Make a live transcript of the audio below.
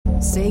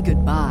Say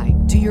goodbye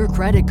to your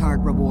credit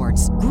card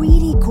rewards.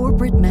 Greedy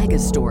corporate mega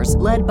stores,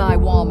 led by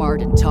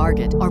Walmart and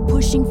Target, are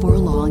pushing for a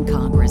law in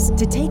Congress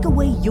to take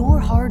away your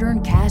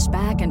hard-earned cash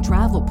back and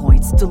travel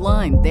points to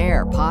line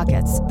their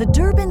pockets. The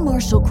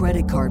Durbin-Marshall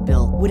credit card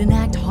bill would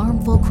enact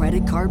harmful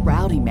credit card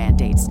routing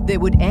mandates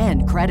that would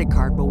end credit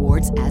card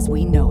rewards as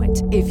we know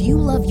it. If you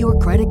love your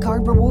credit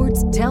card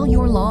rewards, tell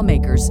your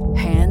lawmakers,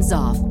 hands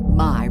off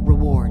my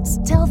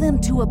rewards. Tell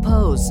them to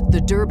oppose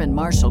the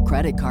Durbin-Marshall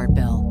credit card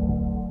bill.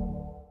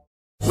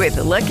 With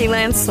the Lucky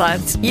Land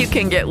Slots, you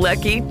can get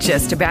lucky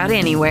just about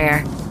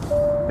anywhere.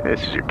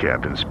 This is your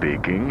captain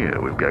speaking.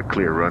 We've got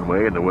clear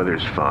runway and the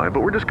weather's fine,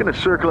 but we're just going to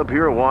circle up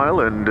here a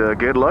while and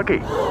get lucky.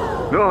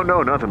 No,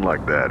 nothing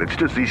like that. It's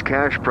just these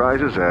cash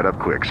prizes add up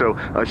quick. So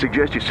I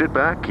suggest you sit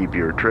back, keep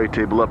your tray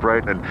table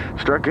upright, and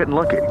start getting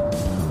lucky.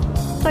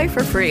 Play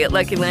for free at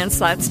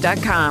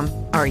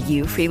LuckyLandSlots.com. Are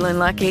you feeling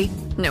lucky?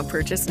 No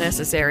purchase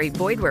necessary.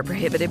 Void where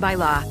prohibited by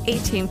law.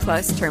 18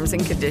 plus terms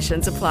and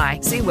conditions apply.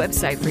 See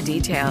website for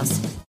details.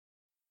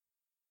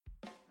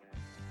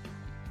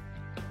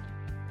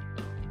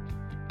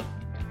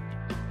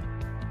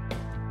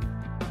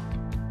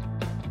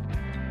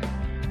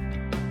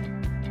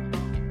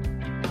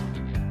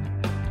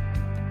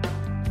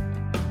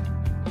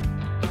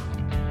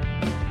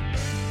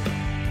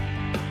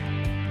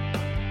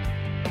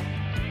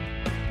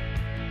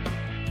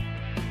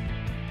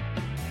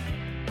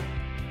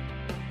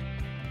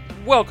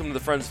 Welcome to the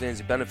Friends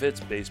Fantasy Benefits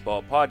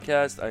Baseball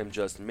Podcast. I am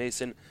Justin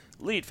Mason,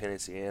 lead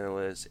fantasy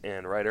analyst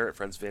and writer at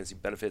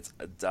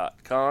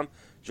friendsfantasybenefits.com.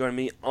 Joining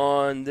me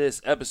on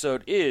this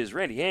episode is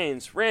Randy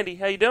Haynes. Randy,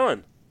 how you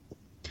doing?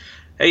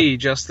 Hey,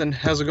 Justin.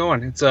 How's it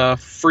going? It's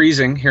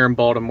freezing here in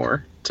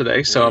Baltimore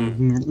today, so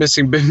I'm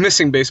missing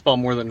baseball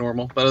more than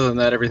normal. But other than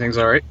that, everything's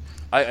all right.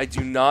 I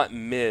do not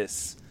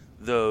miss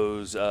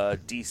those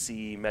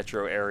D.C.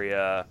 metro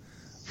area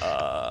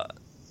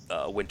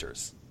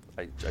winters.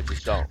 I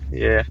just don't.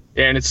 Yeah,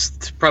 and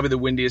it's probably the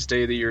windiest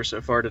day of the year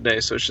so far today,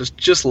 so it's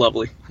just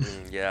lovely.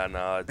 Yeah,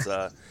 no, it's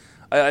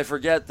I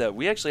forget that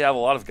we actually have a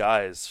lot of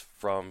guys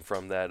from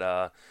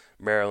that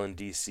Maryland,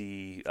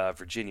 D.C.,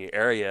 Virginia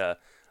area,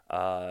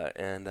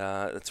 and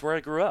that's where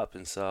I grew up,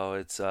 and so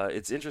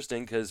it's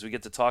interesting because we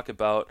get to talk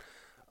about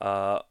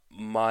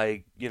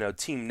my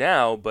team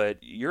now, but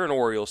you're an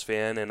Orioles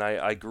fan, and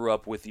I grew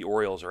up with the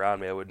Orioles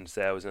around me. I wouldn't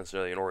say I was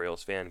necessarily an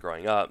Orioles fan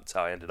growing up. That's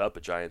how I ended up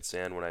a Giants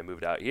fan when I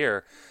moved out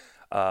here.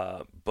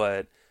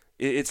 But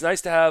it's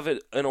nice to have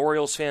an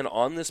Orioles fan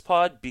on this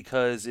pod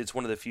because it's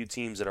one of the few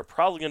teams that are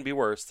probably going to be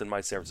worse than my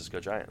San Francisco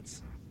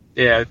Giants.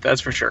 Yeah, that's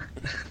for sure.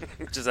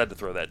 Just had to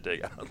throw that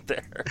dig out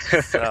there.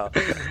 So,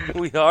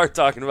 we are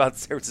talking about the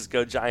San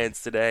Francisco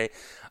Giants today.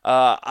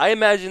 I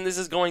imagine this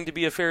is going to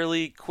be a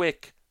fairly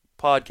quick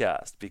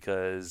podcast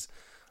because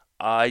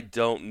I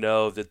don't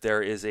know that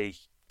there is a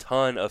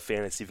ton of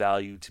fantasy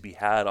value to be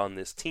had on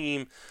this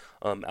team.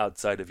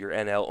 Outside of your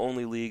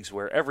NL-only leagues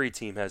where every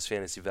team has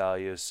fantasy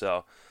value.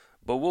 So,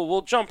 but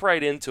we'll jump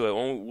right into it.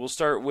 We'll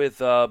start with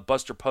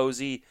Buster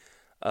Posey.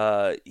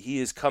 He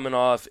is coming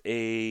off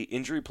a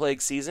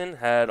injury-plagued season,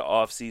 had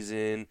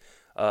off-season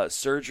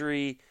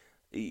surgery.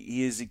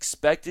 He is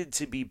expected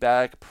to be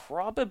back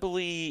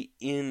probably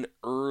in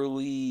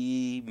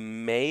early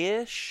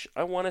May-ish,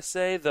 I want to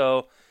say,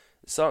 though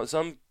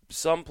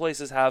some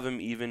places have him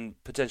even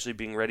potentially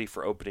being ready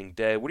for opening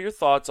day. What are your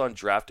thoughts on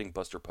drafting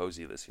Buster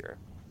Posey this year?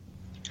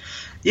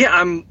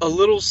 Yeah,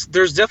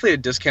 there's definitely a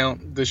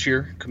discount this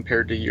year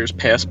compared to years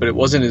past, but it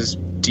wasn't as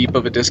deep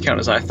of a discount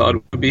as I thought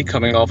it would be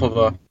coming off of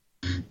a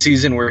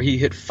season where he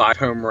hit 5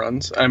 home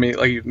runs. I mean,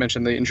 like you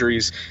mentioned, the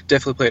injuries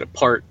definitely played a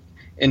part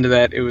into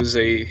that. It was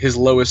his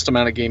lowest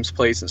amount of games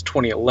played since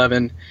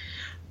 2011,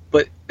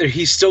 but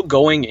he's still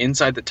going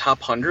inside the top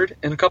 100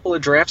 in a couple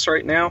of drafts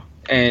right now,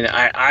 and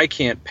I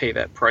can't pay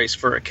that price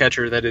for a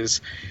catcher that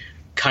is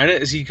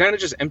he kind of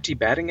just empty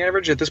batting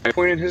average at this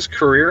point in his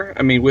career?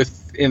 I mean,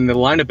 in the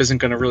lineup isn't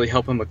going to really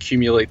help him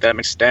accumulate that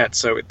many stats.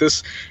 So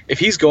if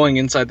he's going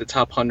inside the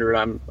top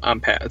 100,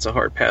 it's a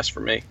hard pass for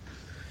me.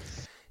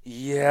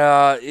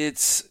 Yeah,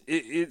 it's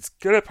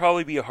gonna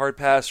probably be a hard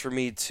pass for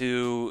me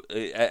too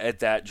at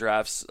that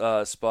draft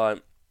spot.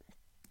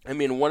 I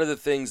mean, one of the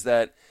things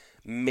that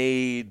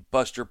made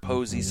Buster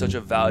Posey such a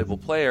valuable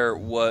player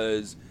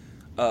was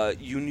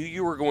you knew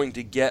you were going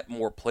to get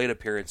more plate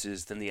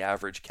appearances than the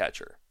average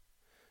catcher.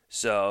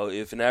 So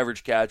if an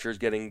average catcher is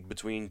getting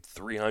between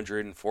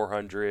 300 and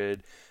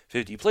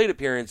 450 plate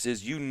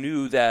appearances, you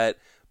knew that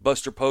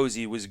Buster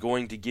Posey was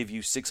going to give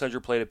you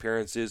 600 plate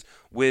appearances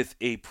with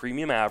a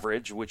premium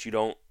average, which you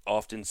don't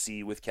often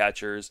see with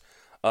catchers.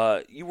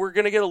 You were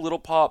going to get a little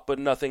pop, but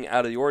nothing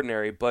out of the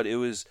ordinary. But it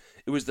was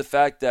the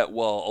fact that,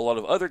 while a lot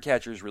of other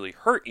catchers really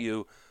hurt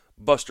you,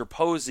 Buster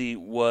Posey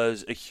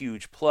was a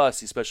huge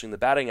plus, especially in the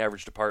batting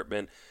average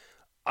department.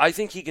 I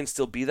think he can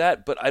still be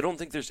that, but I don't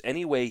think there's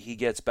any way he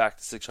gets back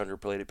to 600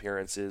 plate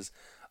appearances.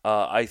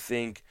 I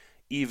think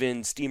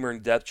even Steamer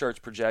and Depth Charts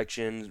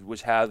projections,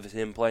 which have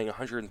him playing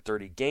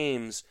 130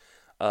 games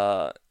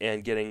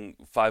and getting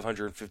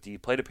 550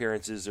 plate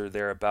appearances or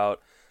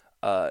thereabout,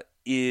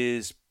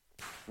 is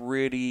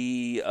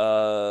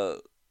a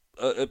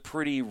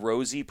pretty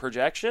rosy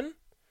projection.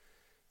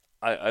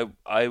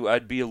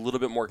 I'd be a little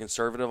bit more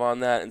conservative on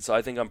that, and so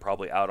I think I'm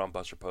probably out on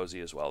Buster Posey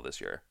as well this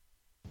year.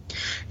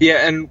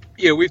 Yeah, and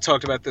we've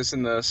talked about this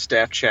in the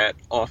staff chat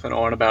off and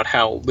on about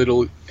how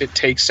little it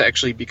takes to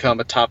actually become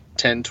a top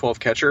 10, 12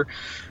 catcher.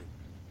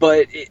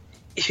 But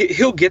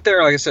he'll get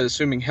there, like I said,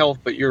 assuming health,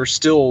 but you're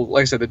still,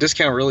 like I said, the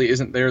discount really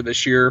isn't there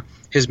this year.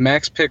 His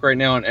max pick right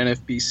now on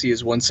NFBC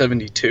is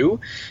 172.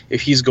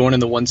 If he's going in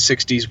the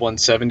 160s,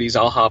 170s,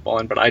 I'll hop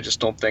on, but I just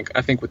don't think,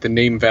 I think with the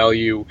name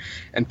value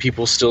and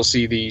people still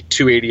see the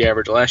 280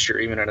 average last year,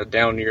 even in a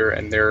down year,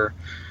 and they're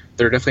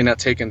definitely not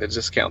taking the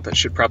discount that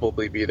should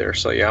probably be there.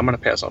 So, yeah, I'm going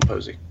to pass on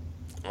Posey.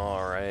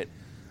 All right.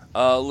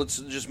 Let's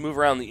just move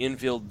around the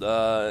infield.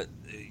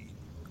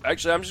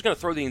 Actually, I'm just going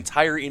to throw the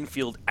entire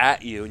infield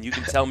at you, and you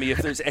can tell me if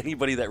there's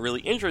anybody that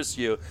really interests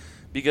you,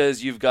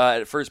 because you've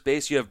got, at first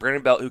base, you have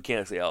Brandon Belt, who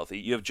can't stay healthy.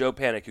 You have Joe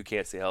Panik, who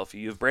can't stay healthy.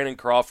 You have Brandon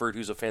Crawford,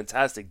 who's a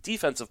fantastic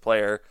defensive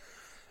player,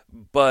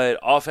 but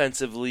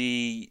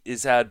offensively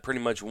has had pretty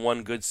much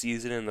one good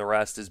season, and the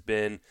rest has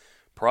been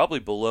probably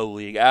below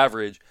league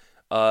average.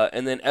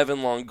 And then Evan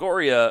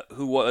Longoria,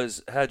 who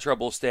had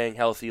trouble staying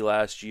healthy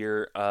last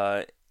year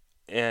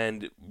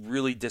and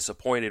really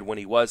disappointed when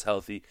he was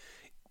healthy.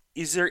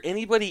 Is there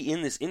anybody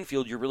in this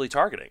infield you're really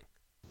targeting?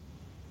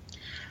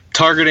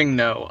 Targeting,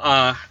 no.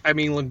 I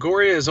mean,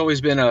 Longoria has always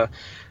been kind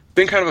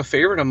of a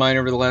favorite of mine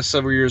over the last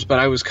several years, but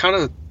I was kind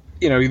of,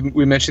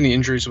 we mentioned the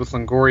injuries with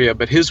Longoria,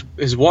 but his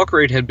walk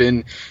rate had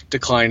been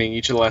declining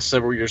each of the last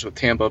several years with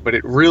Tampa, but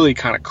it really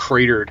kind of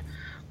cratered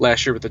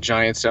last year with the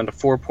Giants, down to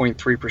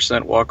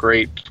 4.3% walk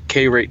rate.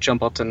 K rate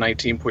jump up to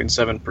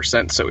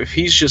 19.7%. So if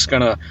he's just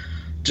going to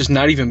just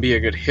not even be a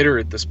good hitter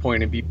at this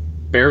point and be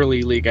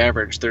barely league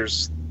average,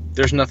 there's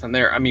nothing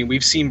there. I mean,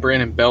 we've seen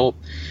Brandon Belt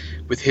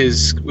with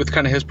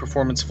kind of his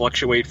performance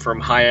fluctuate from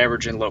high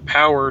average and low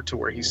power to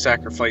where he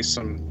sacrificed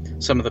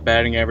some of the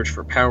batting average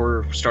for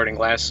power starting in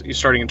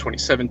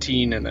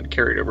 2017 and then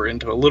carried over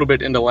into a little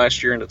bit into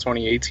last year into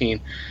 2018.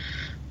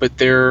 But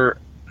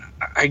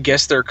I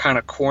guess they're kind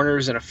of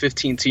corners in a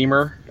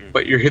 15-teamer,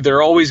 but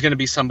they're always going to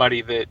be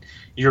somebody that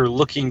you're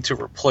looking to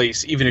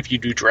replace, even if you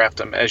do draft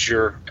them as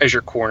your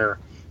corner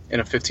in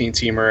a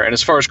 15-teamer. And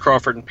as far as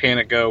Crawford and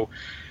Panik go,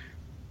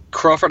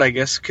 Crawford, I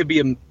guess, could be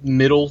a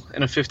middle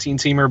in a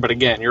 15-teamer, but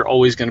again, you're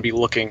always going to be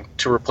looking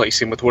to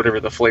replace him with whatever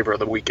the flavor of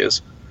the week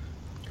is.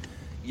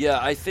 Yeah,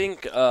 I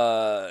think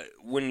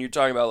when you're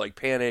talking about like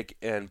Panik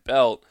and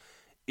Belt,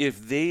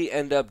 if they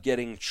end up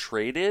getting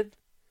traded,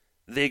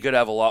 they could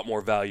have a lot more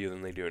value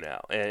than they do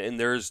now. And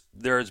there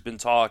has been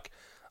talk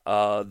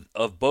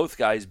of both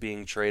guys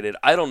being traded.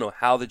 I don't know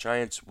how the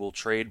Giants will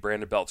trade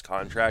Brandon Belt's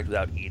contract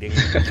without eating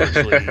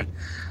virtually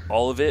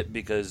all of it,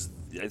 because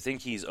I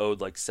think he's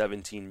owed like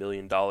 $17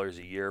 million a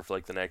year for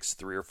like the next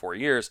 3 or 4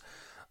 years.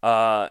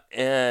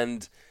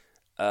 And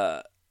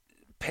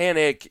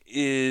Panik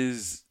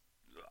is,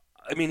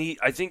 I mean,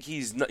 I think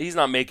he's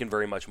not making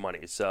very much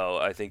money, so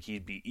I think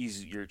he'd be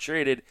easier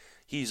traded.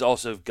 He's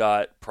also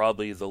got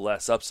probably the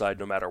less upside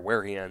no matter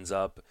where he ends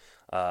up,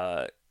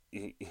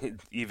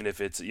 even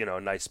if it's, a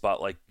nice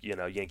spot like,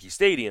 Yankee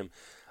Stadium.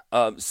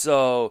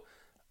 There's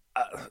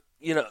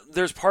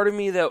part of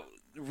me that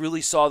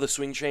really saw the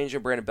swing change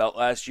in Brandon Belt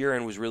last year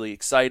and was really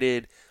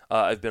excited.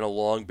 I've been a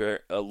long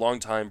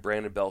time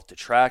Brandon Belt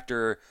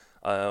detractor.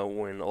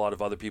 When a lot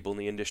of other people in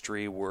the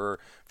industry were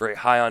very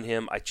high on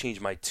him, I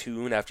changed my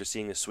tune after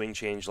seeing the swing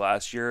change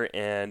last year,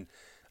 and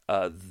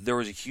there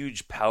was a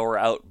huge power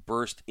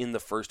outburst in the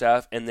first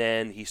half, and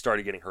then he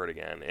started getting hurt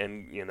again,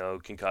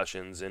 and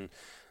concussions and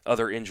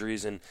other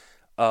injuries. And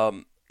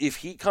if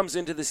he comes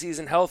into the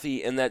season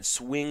healthy and that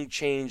swing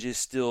change is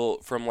still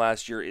from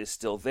last year is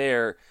still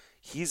there,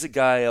 he's a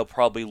guy I'll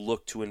probably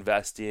look to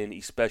invest in,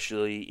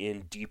 especially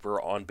in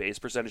deeper on-base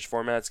percentage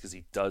formats, because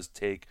he does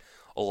take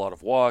a lot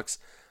of walks.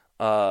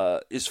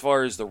 As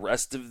far as the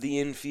rest of the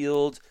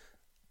infield,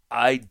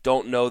 I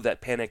don't know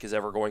that Panik is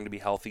ever going to be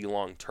healthy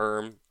long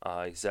term.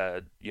 He's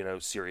had,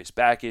 serious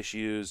back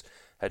issues,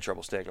 had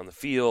trouble staying on the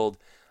field.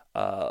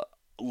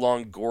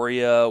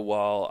 Longoria,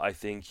 while I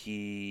think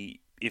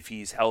if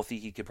he's healthy,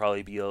 he could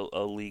probably be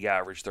a league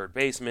average third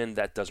baseman.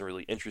 That doesn't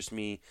really interest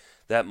me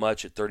that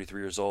much at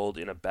 33 years old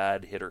in a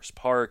bad hitter's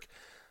park.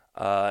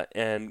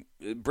 And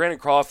Brandon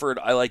Crawford,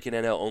 I like in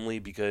NL only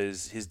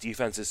because his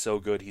defense is so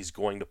good, he's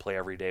going to play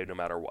every day no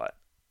matter what.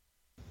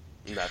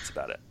 And that's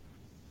about it.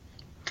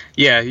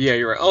 Yeah,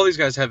 you're right. All these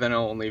guys have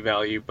NL only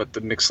value, but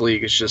the mixed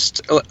league is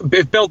just,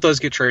 if Belt does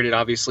get traded,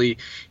 obviously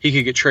he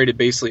could get traded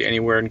basically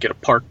anywhere and get a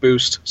park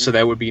boost. So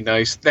that would be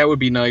nice.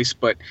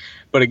 But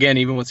again,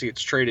 even once he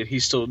gets traded, he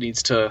still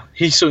needs to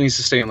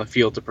stay on the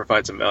field to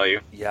provide some value.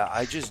 Yeah,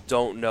 I just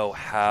don't know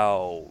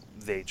how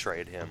they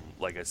trade him.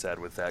 Like I said,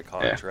 with that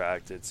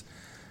contract,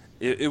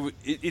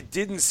 it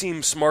didn't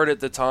seem smart at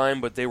the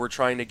time, but they were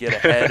trying to get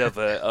ahead of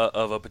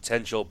a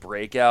potential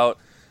breakout.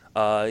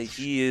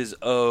 He is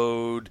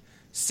owed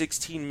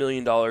 $16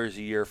 million a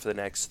year for the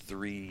next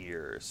 3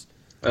 years.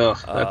 Oh,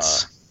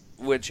 that's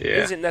which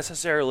isn't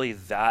necessarily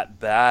that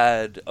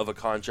bad of a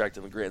contract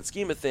in the grand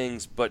scheme of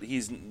things, but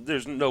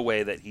there's no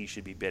way that he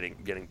should be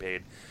getting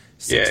paid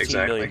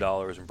 $16 million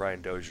dollars, and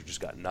Brian Dozier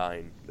just got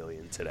 $9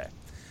 million today.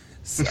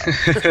 So.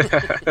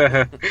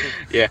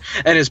 Yeah,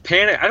 and his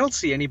Panic, I don't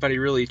see anybody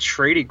really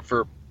trading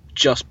for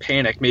just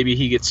Panic. Maybe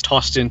he gets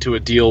tossed into a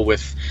deal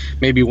with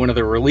maybe one of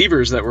the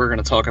relievers that we're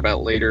going to talk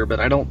about later, but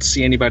I don't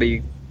see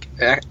anybody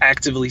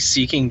actively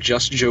seeking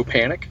just Joe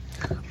Panic.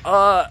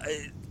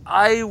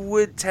 I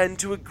would tend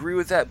to agree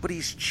with that, but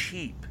he's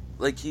cheap.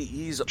 Like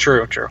he's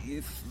true.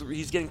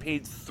 He's getting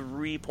paid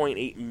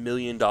 $3.8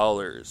 million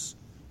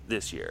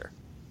this year.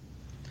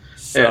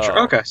 So yeah, true.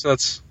 Okay, so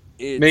that's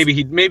maybe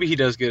he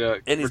does get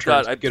a and he's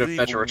return, got I get a believe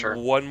better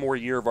return. one more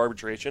year of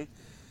arbitration.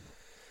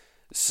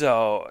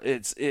 So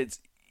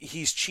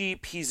he's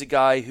cheap. He's a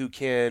guy who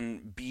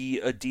can be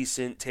a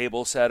decent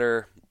table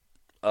setter.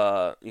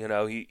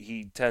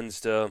 He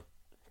tends to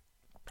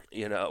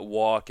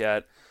walk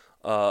at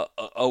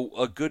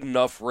a good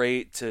enough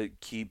rate to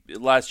keep.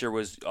 Last year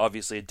was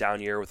obviously a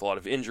down year with a lot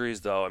of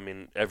injuries, though. I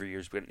mean, every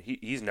year's been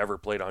he's never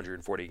played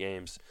 140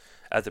 games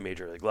at the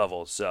major league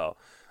level. So,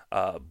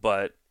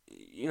 but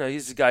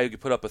he's a guy who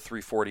could put up a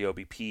 340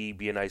 OBP,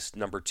 be a nice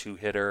number 2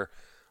 hitter,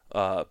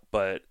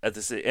 but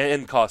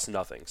and cost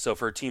nothing. So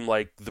for a team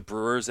like the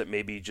Brewers that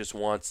maybe just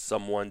wants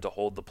someone to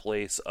hold the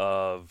place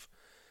of,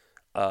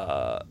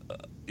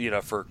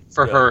 before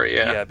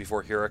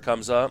Hira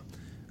comes up,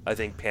 I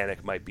think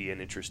Panic might be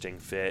an interesting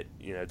fit.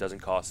 It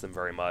doesn't cost them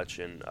very much,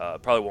 and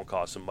probably won't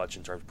cost them much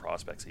in terms of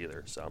prospects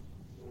either. So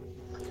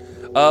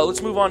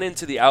let's move on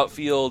into the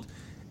outfield,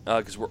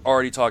 because we're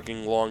already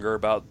talking longer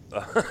about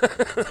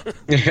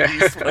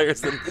these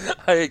players than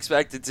I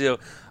expected to.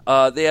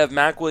 They have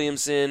Mac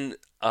Williamson,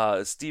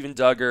 Steven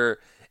Duggar,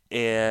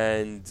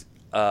 and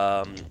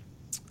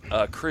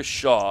Chris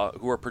Shaw,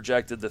 who are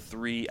projected the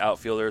 3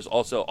 outfielders.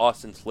 Also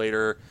Austin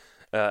Slater,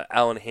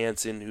 Alan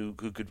Hansen, who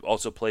could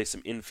also play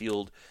some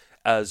infield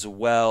as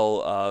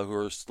well, who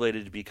are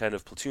slated to be kind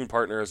of platoon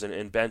partners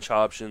and bench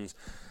options.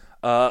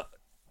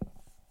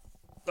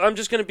 I'm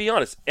just going to be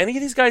honest. Any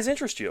of these guys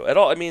interest you at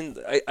all? I mean,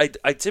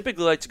 I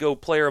typically like to go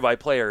player by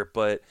player,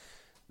 but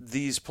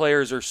these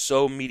players are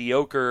so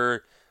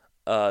mediocre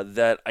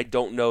that I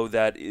don't know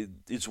that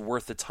it's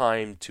worth the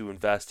time to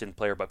invest in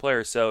player by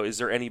player. So is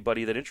there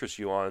anybody that interests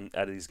you out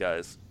of these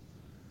guys?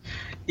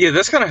 Yeah,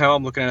 that's kind of how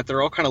I'm looking at it.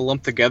 They're all kind of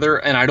lumped together,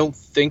 and I don't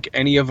think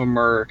any of them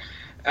are.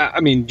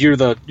 I mean, you're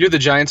the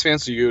Giants fan,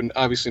 so you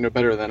obviously know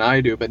better than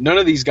I do. But none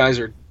of these guys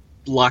are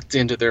locked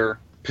into their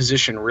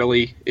position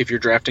really. If you're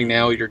drafting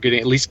now, you're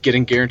at least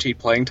getting guaranteed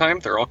playing time.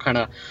 They're all kind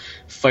of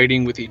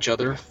fighting with each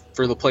other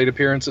for the plate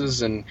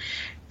appearances, and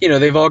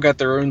they've all got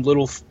their own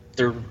little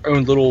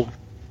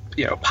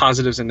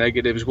positives and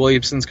negatives.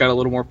 Williamson's got a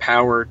little more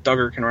power.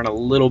 Duggar can run a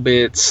little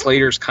bit.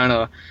 Slater's kind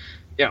of.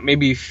 Yeah,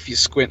 maybe if you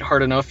squint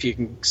hard enough, you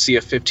can see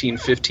a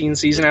 15-15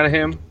 season out of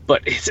him.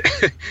 But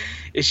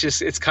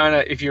it's kind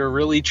of, if you're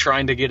really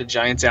trying to get a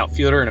Giants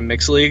outfielder in a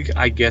mixed league,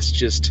 I guess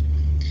just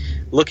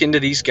look into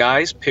these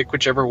guys, pick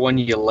whichever one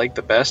you like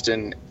the best,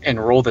 and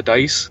roll the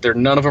dice.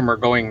 None of them are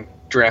going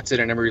drafted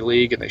in every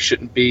league, and they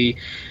shouldn't be.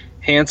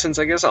 Hansen's,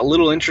 I guess, a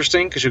little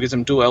interesting because you'll get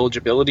some dual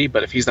eligibility,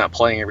 but if he's not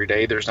playing every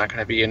day, there's not going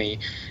to be any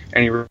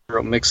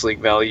real mixed league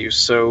value.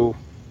 So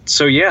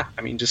yeah,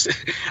 I mean, just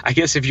I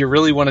guess if you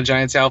really want a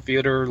Giants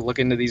outfielder, look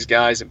into these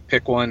guys and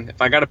pick one.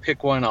 If I got to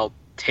pick one, I'll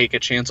take a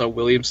chance on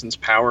Williamson's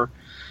power,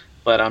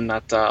 but I'm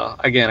not.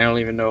 Again, I don't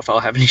even know if I'll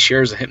have any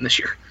shares of him this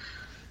year.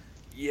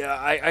 Yeah,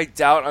 I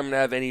doubt I'm gonna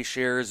have any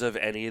shares of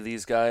any of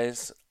these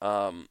guys.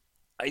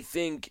 I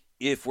think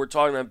if we're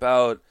talking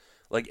about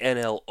like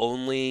NL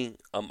only,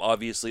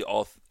 obviously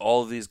all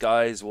of these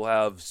guys will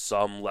have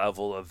some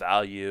level of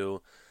value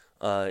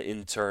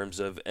in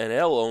terms of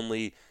NL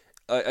only.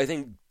 I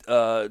think.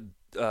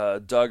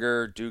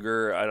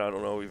 Duggar, I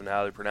don't know even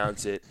how to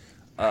pronounce it.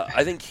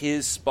 I think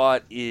his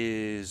spot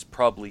is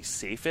probably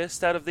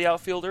safest out of the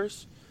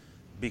outfielders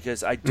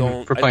because I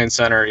don't for playing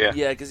center, yeah.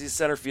 Yeah, because he's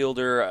center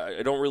fielder.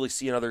 I don't really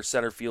see another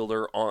center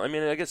fielder on. I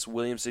mean, I guess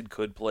Williamson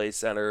could play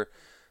center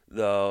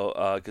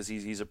though, because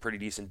he's a pretty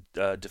decent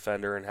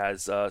defender and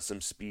has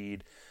some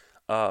speed.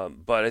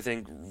 But I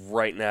think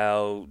right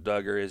now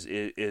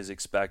Duggar is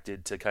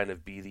expected to kind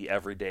of be the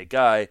everyday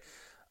guy.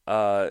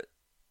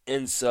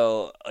 And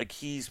so, like,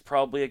 he's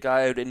probably a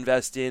guy I would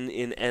invest in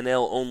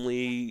NL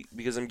only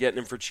because I'm getting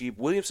him for cheap.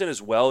 Williamson as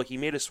well. He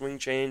made a swing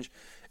change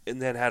and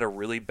then had a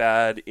really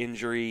bad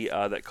injury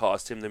that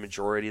cost him the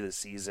majority of the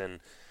season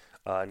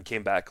and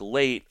came back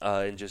late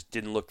and just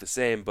didn't look the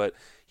same. But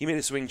he made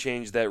a swing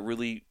change that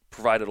really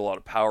provided a lot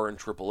of power in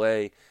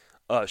AAA.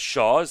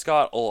 Shaw's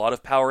got a lot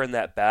of power in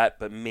that bat,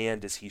 but man,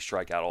 does he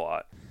strike out a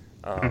lot.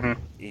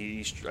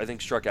 He, I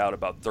think, struck out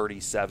about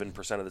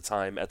 37% of the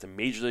time at the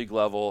major league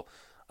level.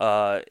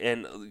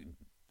 And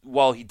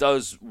while he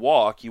does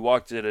walk, he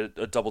walked at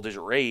a double-digit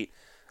rate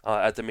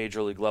at the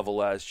major league level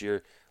last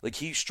year. Like,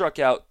 he struck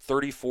out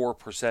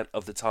 34%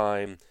 of the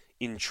time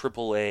in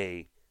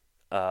AAA,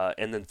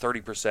 and then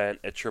 30%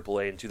 at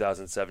AAA in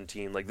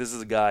 2017. Like, this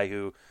is a guy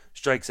who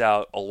strikes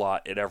out a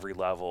lot at every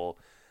level.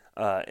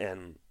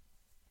 And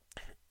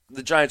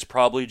the Giants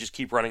probably just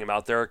keep running him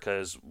out there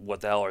because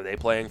what the hell are they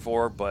playing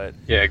for? But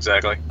yeah,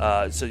 exactly.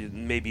 So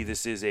maybe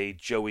this is a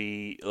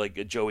Joey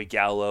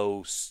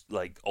Gallo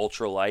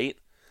ultra light.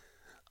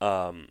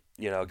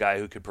 A guy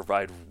who could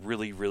provide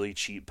really, really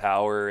cheap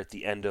power at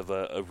the end of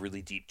a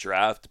really deep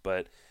draft.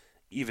 But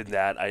even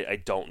that, I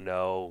don't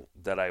know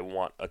that I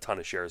want a ton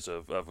of shares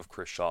of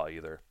Chris Shaw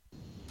either.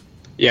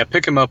 Yeah,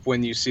 pick him up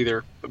when you see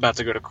they're about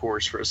to go to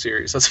Coors for a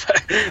series.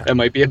 That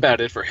might be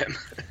about it for him.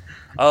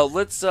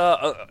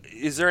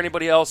 Is there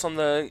anybody else on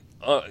the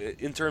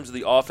in terms of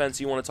the offense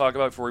you want to talk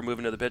about before we move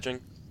into the pitching?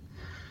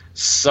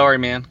 Sorry,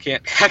 man,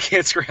 I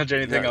can't scrounge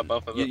anything up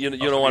off of it. You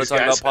don't want to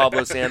talk about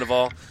Pablo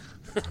Sandoval.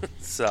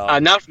 So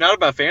not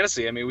about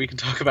fantasy. I mean, we can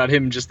talk about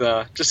him just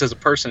as a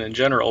person in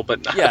general,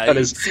 but not yeah, about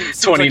his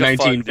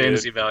 2019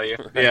 fantasy value.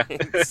 Right?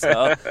 Yeah.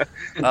 So,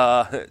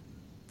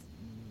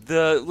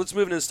 let's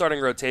move into the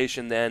starting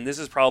rotation. Then this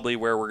is probably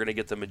where we're going to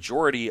get the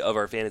majority of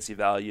our fantasy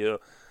value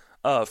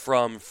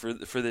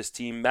for this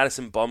team.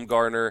 Madison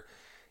Bumgarner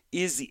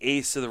is the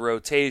ace of the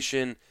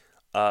rotation.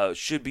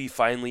 Should be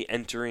finally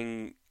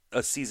entering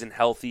a season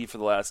healthy. For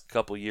the last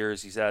couple of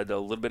years, he's had a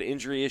little bit of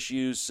injury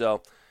issues.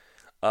 So,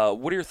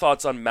 what are your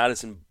thoughts on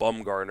Madison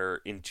Bumgarner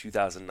in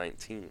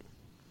 2019?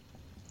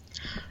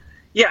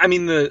 Yeah, I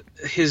mean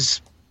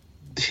his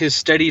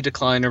steady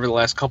decline over the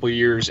last couple of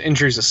years,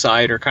 injuries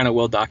aside, are kind of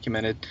well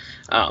documented.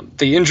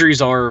 The injuries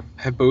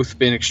have both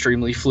been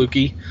extremely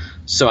fluky,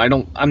 so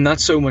I'm not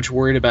so much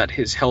worried about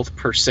his health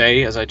per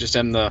se as I just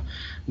am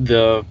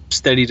the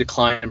steady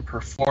decline in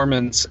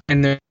performance.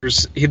 And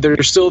there's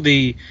still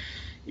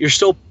you're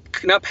still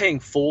not paying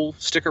full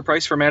sticker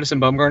price for Madison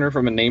Bumgarner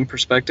from a name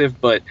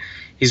perspective, but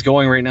he's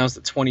going right now as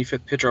the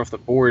 25th pitcher off the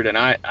board, and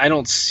I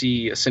don't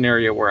see a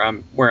scenario where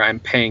I'm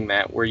paying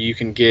that, where you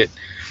can get.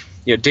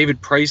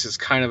 David Price is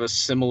kind of a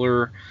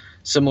similar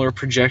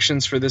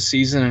projections for this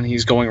season, and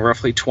he's going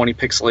roughly 20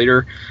 picks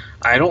later.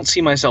 I don't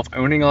see myself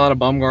owning a lot of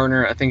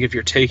Bumgarner. I think if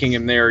you're taking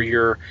him there,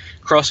 you're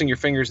crossing your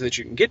fingers that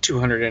you can get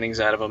 200 innings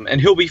out of him, and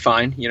he'll be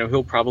fine.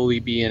 He'll probably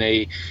be in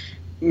a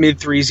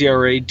mid-3s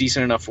ERA,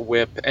 decent enough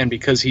whip, and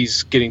because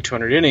he's getting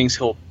 200 innings,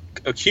 he'll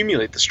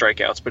accumulate the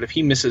strikeouts. But if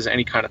he misses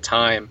any kind of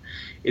time,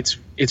 it's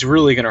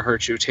really going to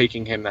hurt you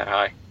taking him that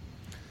high.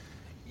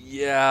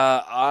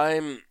 Yeah,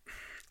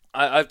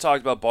 I've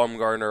talked about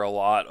Bumgarner a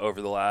lot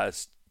over the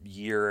last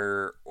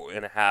year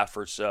and a half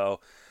or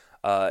so,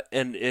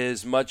 and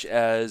as much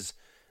as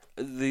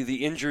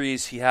the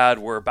injuries he had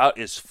were about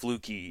as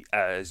fluky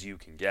as you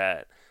can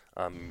get.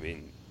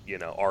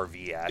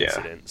 RV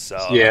accident. So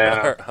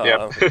yeah,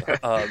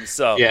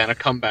 so yeah, and a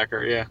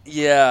comebacker.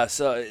 Yeah.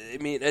 So I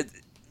mean,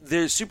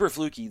 they're super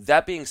fluky.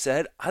 That being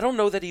said, I don't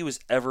know that he was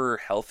ever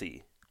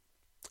healthy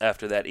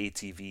after that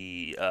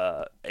ATV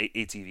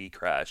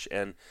crash,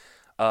 and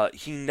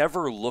he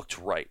never looked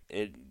right.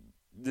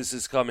 This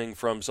is coming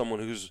from someone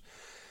who's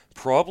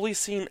probably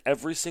seen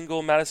every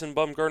single Madison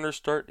Bumgarner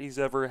start he's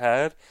ever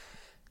had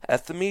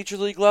at the major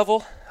league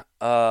level.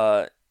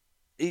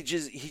 He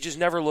just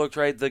never looked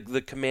right.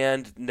 The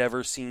command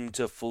never seemed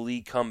to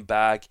fully come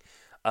back.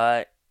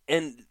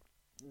 And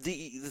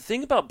the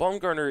thing about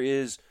Bumgarner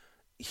is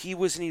he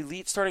was an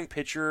elite starting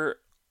pitcher,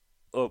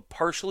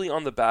 partially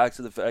on the backs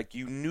of the fact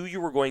you knew you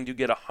were going to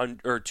get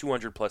 100 or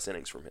 200 plus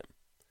innings from him.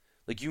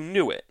 Like, you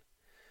knew it.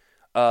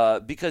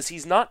 Because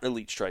he's not an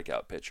elite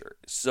strikeout pitcher.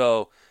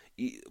 So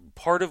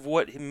part of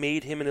what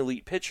made him an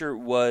elite pitcher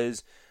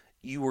was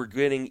you were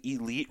getting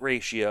elite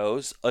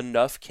ratios,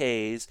 enough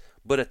Ks,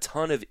 but a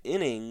ton of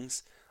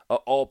innings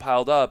all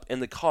piled up,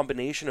 and the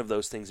combination of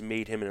those things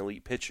made him an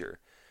elite pitcher.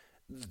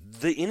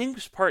 The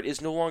innings part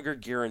is no longer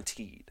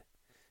guaranteed.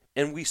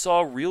 And we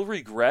saw real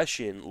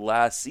regression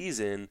last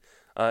season,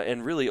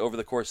 and really over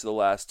the course of the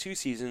last two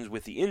seasons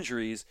with the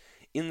injuries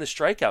in the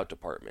strikeout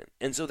department.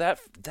 And so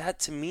that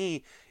to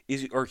me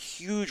are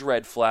huge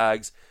red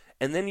flags.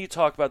 And then you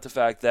talk about the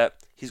fact that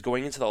he's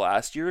going into the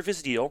last year of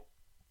his deal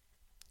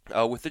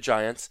with the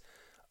Giants,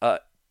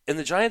 and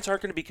the Giants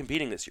aren't going to be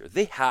competing this year.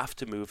 They have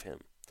to move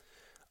him.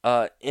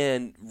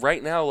 And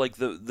right now, like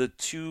the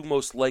two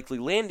most likely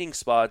landing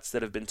spots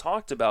that have been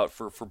talked about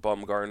for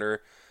Bumgarner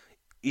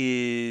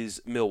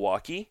is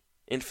Milwaukee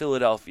and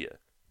Philadelphia.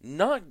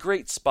 Not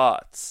great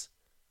spots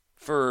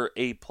for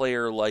a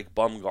player like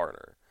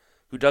Bumgarner,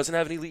 who doesn't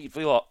have an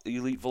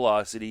elite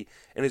velocity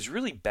and has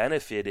really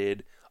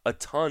benefited a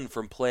ton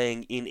from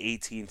playing in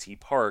AT&T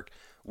Park,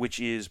 which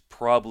is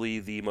probably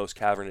the most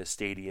cavernous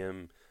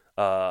stadium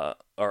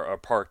or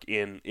park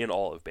in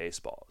all of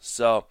baseball.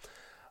 So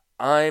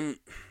I'm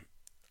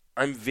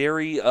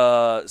very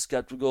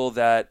skeptical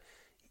that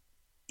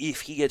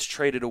if he gets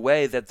traded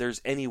away, that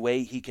there's any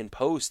way he can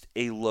post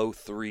a low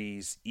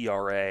 3s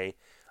ERA.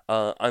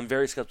 I'm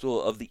very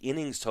skeptical of the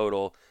innings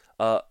total.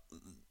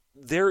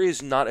 There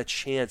is not a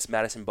chance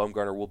Madison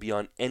Bumgarner will be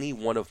on any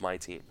one of my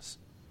teams.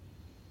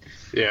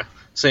 Yeah,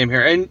 same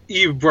here. And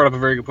you brought up a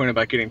very good point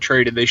about getting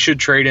traded. They should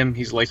trade him.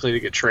 He's likely to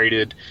get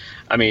traded.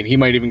 I mean, he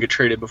might even get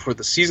traded before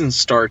the season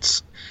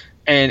starts.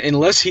 And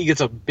unless he gets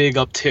a big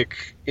uptick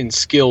in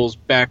skills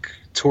back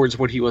towards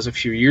what he was a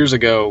few years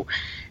ago,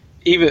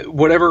 even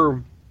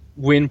whatever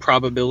win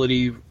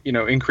probability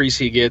increase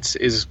he gets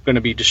is going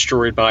to be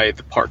destroyed by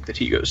the park that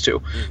he goes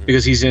to,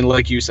 because he's in,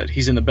 like you said,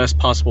 he's in the best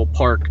possible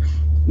park,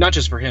 not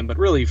just for him but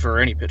really for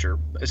any pitcher,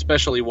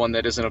 especially one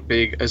that isn't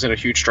a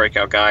huge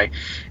strikeout guy.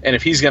 And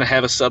if he's going to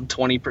have a sub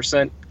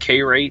 20%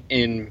 K rate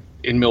in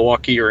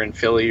Milwaukee or in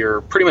Philly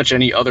or pretty much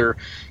any other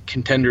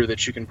contender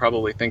that you can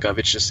probably think of,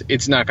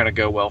 it's not going to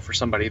go well for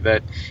somebody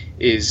that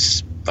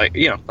is like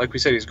we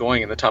said, he's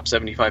going in the top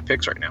 75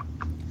 picks right now.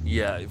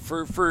 Yeah,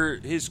 for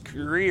his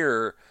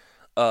career,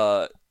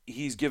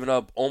 he's given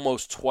up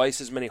almost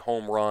twice as many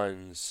home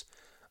runs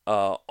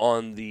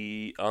on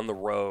the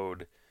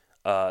road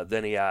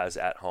than he has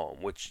at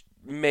home, which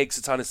makes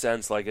a ton of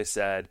sense. Like I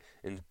said,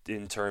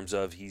 in terms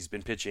of he's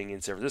been pitching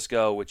in San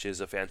Francisco, which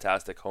is a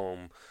fantastic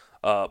home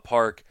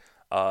park.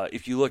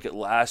 If you look at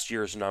last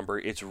year's number,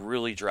 it's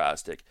really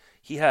drastic.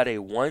 He had a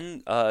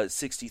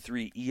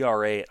 1.63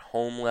 ERA at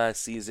home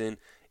last season,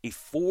 a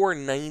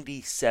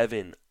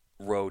 4.97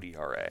 road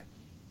ERA.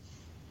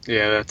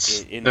 Yeah,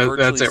 that's in virtually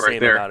that's the it right same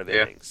there. amount of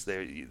innings.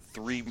 There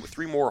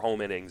three more home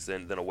innings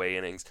than away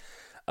innings.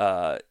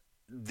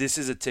 This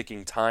is a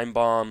ticking time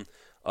bomb.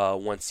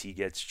 Once he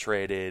gets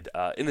traded,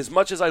 and as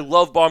much as I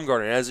love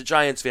Bumgarner, and as a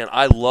Giants fan,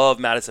 I love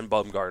Madison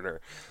Bumgarner,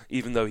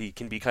 even though he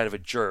can be kind of a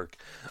jerk.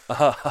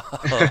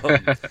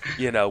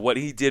 What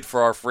he did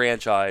for our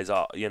franchise,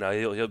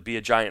 he'll be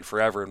a Giant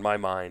forever in my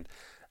mind.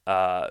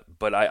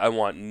 But I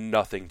want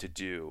nothing to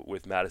do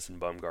with Madison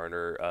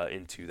Bumgarner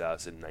in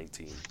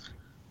 2019.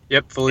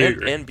 Yep, fully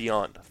agree. And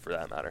beyond, for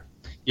that matter.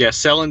 Yeah,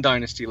 sell in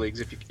dynasty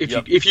leagues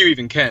if you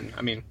even can.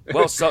 I mean,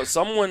 well,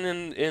 someone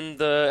in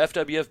the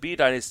FWFB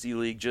dynasty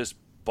league just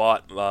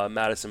bought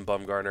Madison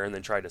Bumgarner and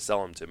then tried to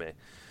sell him to me,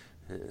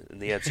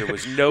 and the answer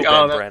was no.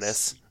 Ben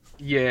Brennis.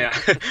 Yeah.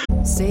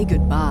 Say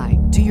goodbye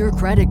to your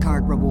credit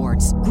card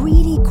rewards.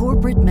 Greedy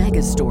corporate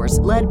mega stores,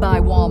 led by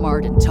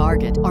Walmart and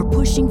Target, are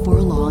pushing for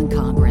a law in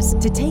Congress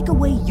to take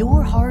away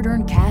your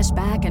hard-earned cash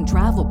back and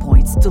travel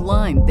points to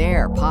line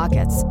their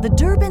pockets. The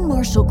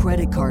Durbin-Marshall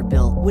credit card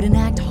bill would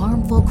enact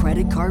harmful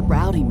credit card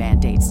routing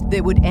mandates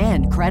that would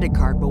end credit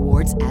card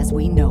rewards as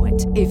we know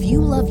it. If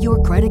you love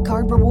your credit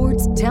card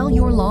rewards, tell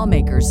your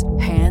lawmakers,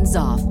 hands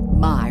off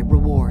my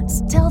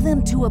rewards. Tell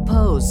them to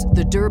oppose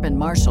the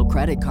Durbin-Marshall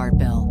credit card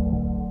bill.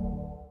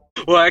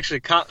 Well,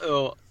 actually,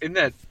 in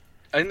that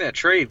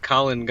trade,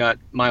 Colin got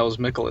Miles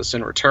Mikolas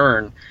in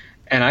return,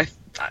 and I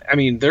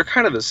mean they're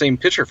kind of the same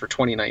pitcher for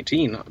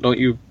 2019. Don't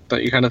you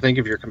kind of think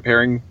if you're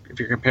comparing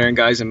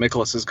guys, and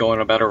Mikolas is going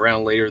about a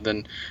round later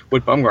than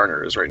what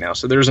Bumgarner is right now.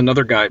 So there's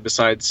another guy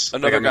besides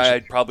another guy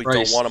I probably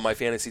don't want on my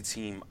fantasy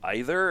team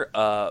either.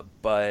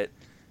 But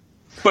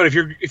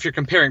if you're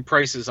comparing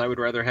prices, I would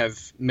rather have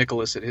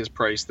Mikolas at his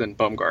price than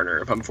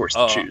Bumgarner if I'm forced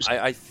to choose.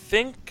 I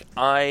think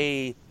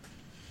I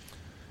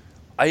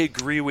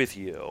agree with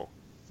you,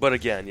 but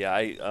again, yeah,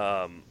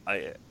 I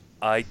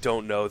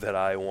don't know that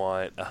I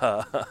want.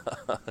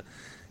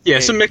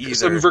 Some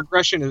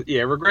regression.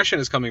 Regression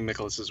is coming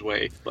Mikolas's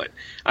way, but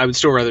I would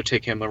still rather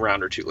take him a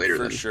round or two later.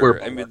 For than sure.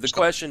 Where I mean, the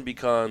question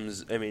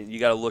becomes, you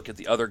got to look at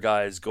the other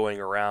guys going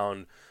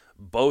around,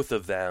 both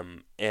of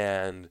them,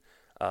 and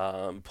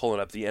pulling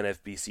up the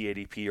NFBC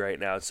ADP right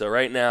now. So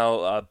right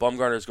now,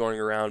 Bumgarner's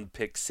going around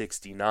pick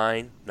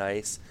 69,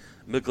 nice.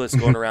 Mikolas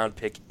going around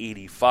pick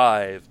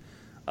 85.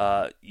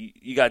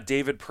 You got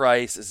David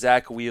Price,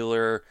 Zach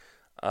Wheeler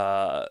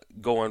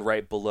going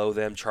right below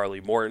them, Charlie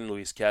Morton,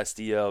 Luis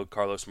Castillo,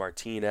 Carlos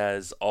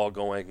Martinez, all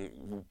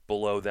going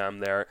below them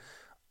there.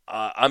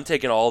 I'm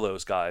taking all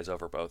those guys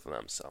over both of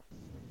them. So,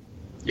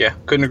 yeah,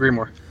 couldn't agree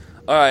more.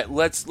 All right,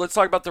 let's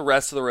talk about the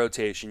rest of the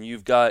rotation.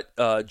 You've got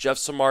Jeff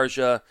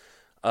Samardzija,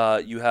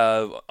 you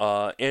have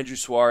Andrew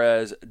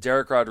Suarez,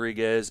 Derek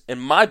Rodriguez, and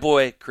my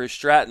boy Chris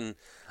Stratton.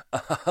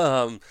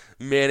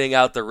 Manning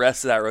out the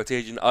rest of that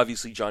rotation.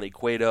 Obviously, Johnny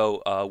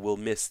Cueto will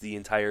miss the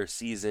entire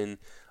season,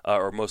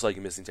 or most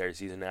likely miss the entire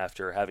season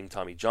after having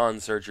Tommy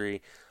John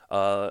surgery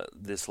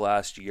this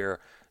last year.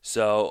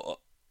 So,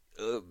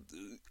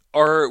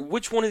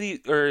 which one of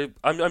these? Or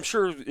I'm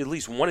sure at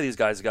least one of these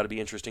guys has got to be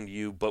interesting to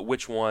you. But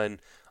which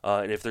one?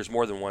 And if there's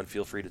more than one,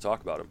 feel free to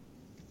talk about him.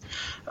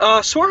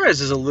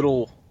 Suarez is a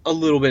little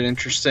bit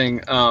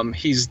interesting.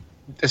 He's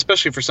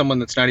especially for someone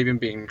that's not even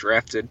being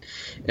drafted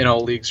in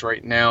all leagues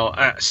right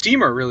now.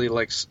 Steamer really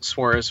likes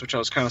Suarez, which I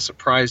was kind of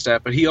surprised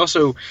at. But he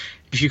also,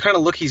 if you kind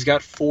of look, he's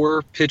got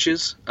 4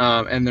 pitches,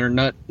 and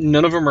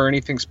none of them are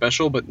anything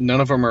special, but none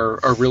of them are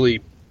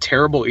really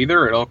terrible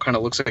either. It all kind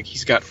of looks like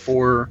he's got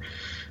 4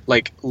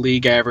 like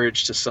league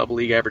average to sub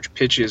league average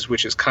pitches,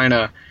 which is kind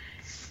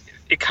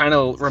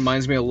of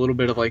reminds me a little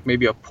bit of like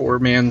maybe a poor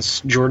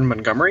man's Jordan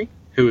Montgomery,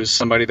 who is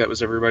somebody that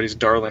was everybody's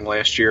darling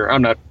last year.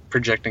 I'm not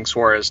projecting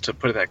Suarez to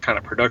put that kind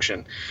of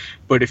production,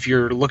 but if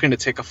you're looking to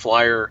take a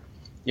flyer,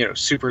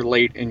 super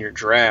late in your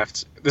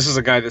draft, this is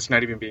a guy that's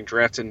not even being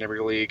drafted in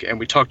every league. And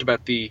we talked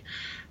about the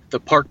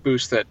park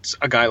boost that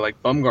a guy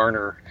like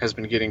Bumgarner has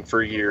been getting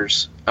for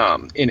years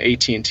in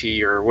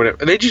AT&T or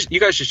whatever. You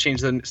guys just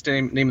changed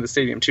the name of the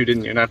stadium too,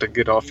 didn't you? Not to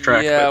get off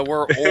track. Yeah,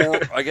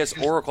 I guess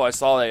Oracle. I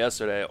saw that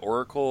yesterday.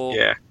 Oracle.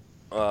 Yeah.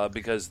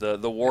 because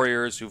the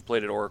Warriors who've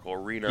played at Oracle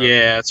Arena for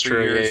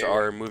years yeah.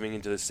 are moving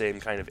into the same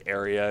kind of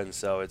area, and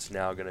so it's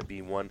now going to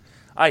be one.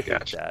 I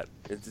hate that.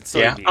 It's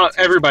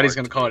everybody's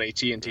going to call it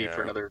AT&T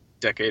for another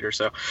decade or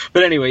so.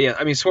 But anyway, yeah,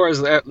 I mean,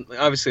 Suarez,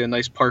 obviously a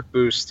nice park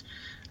boost.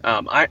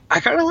 I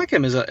kind of like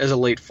him as a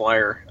late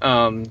flyer.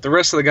 The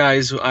rest of the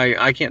guys,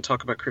 I can't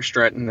talk about Chris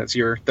Stratton. That's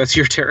your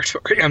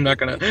territory. I'm not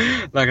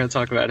gonna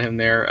talk about him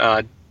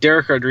there.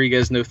 Derek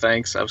Rodriguez, no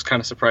thanks. I was kind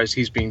of surprised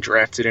he's being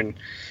drafted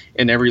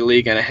in every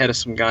league and ahead of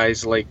some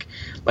guys like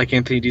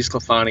Anthony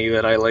DeSclafani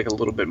that I like a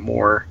little bit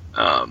more.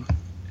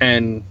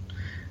 And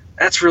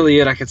that's really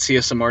it. I could see a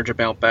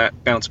Samardzija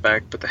bounce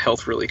back, but the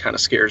health really kind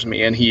of scares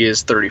me, and he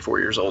is 34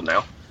 years old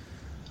now.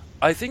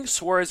 I think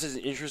Suarez is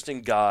an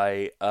interesting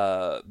guy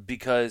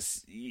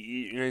because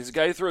he's a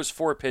guy who throws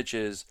 4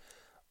 pitches.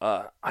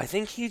 I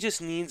think he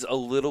just needs a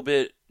little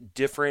bit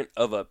different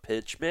of a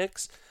pitch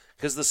mix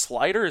because the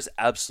slider is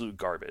absolute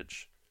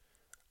garbage.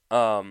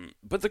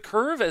 But the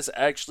curve is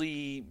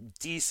actually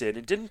decent.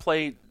 It didn't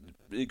play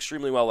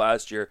extremely well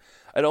last year.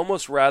 I'd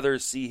almost rather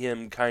see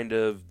him kind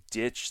of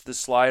ditch the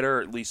slider,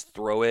 or at least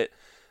throw it.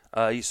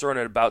 He's throwing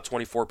it about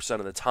 24%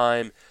 of the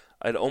time.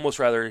 I'd almost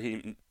rather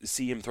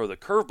see him throw the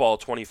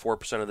curveball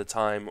 24% of the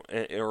time,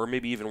 or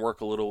maybe even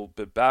work a little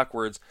bit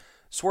backwards.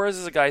 Suarez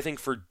is a guy I think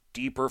for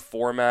deeper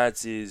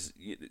formats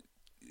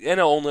and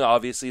only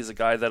obviously is a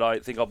guy that I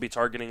think I'll be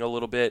targeting a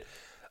little bit.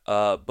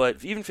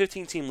 But even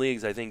 15-team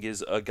leagues, I think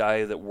is a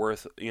guy that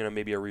worth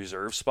maybe a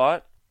reserve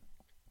spot.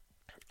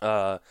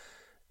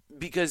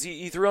 Because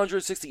he threw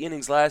 160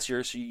 innings last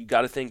year, so you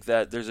got to think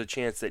that there's a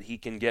chance that he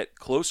can get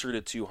closer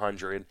to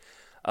 200.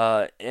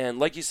 And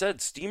like you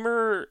said,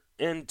 Steamer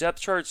and depth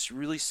charts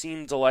really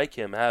seem to like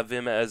him, have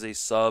him as a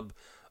sub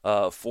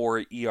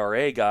 4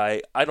 ERA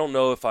guy. I don't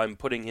know if I'm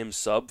putting him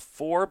sub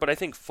 4, but I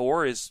think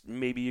 4 is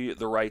maybe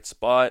the right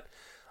spot.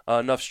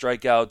 Enough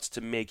strikeouts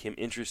to make him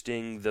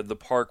interesting. The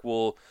park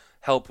will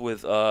help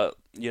with a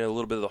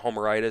little bit of the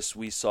homeritis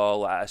we saw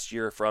last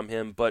year from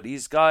him, but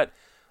he's got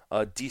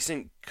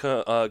decent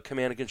command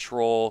and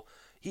control.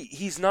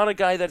 He's not a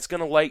guy that's going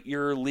to light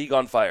your league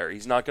on fire.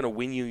 He's not going to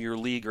win you your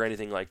league or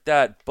anything like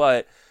that,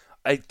 but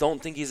I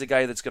don't think he's a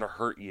guy that's going to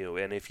hurt you.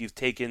 And if you've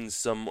taken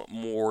some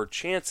more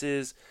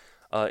chances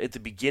at the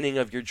beginning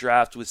of your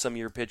draft with some of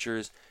your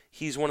pitchers,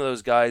 he's one of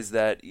those guys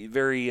that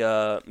very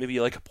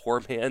maybe like a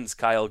poor man's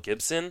Kyle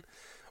Gibson,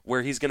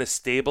 where he's going to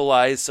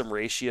stabilize some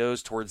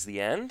ratios towards the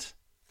end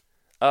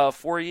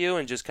for you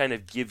and just kind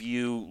of give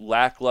you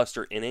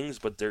lackluster innings,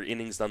 but they're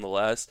innings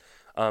nonetheless.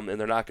 And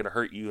they're not going to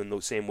hurt you in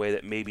the same way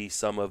that maybe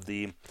some of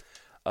the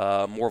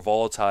more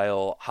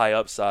volatile, high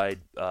upside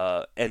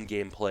end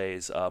game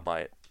plays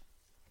might.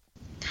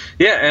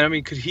 Yeah, and I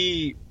mean, could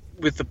he,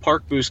 with the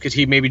park boost, could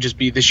he maybe just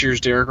be this year's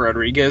Derek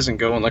Rodriguez and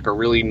go on like a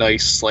really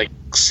nice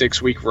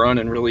 6-week run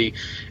and really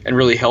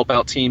help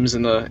out teams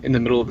in the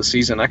middle of the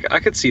season? I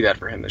could see that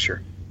for him this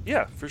year.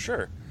 Yeah, for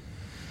sure.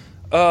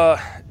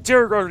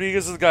 Derek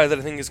Rodriguez is the guy that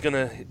I think is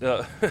going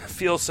to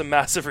feel some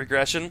massive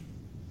regression.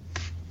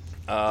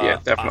 Yeah,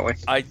 definitely.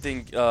 I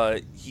think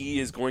he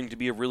is going to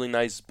be a really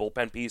nice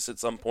bullpen piece at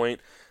some point.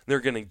 They're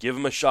going to give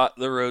him a shot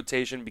in the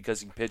rotation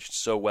because he pitched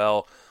so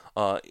well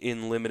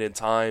in limited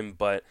time,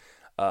 but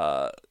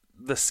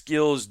the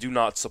skills do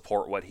not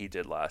support what he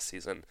did last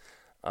season.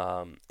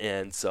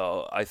 And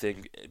so I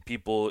think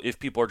if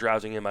people are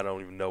drafting him, I don't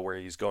even know where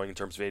he's going in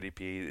terms of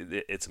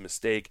ADP. It's a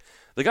mistake.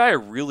 The guy I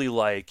really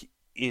like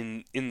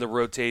in the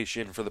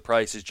rotation for the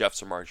price is Jeff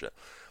Samardzija.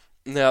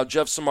 Now,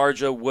 Jeff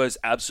Samardzija was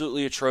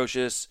absolutely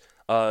atrocious.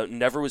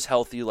 Never was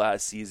healthy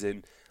last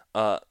season.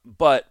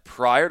 But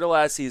prior to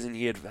last season,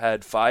 he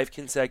had 5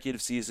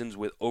 consecutive seasons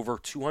with over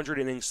 200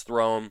 innings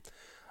thrown.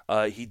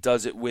 He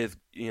does it with,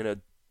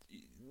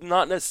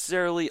 not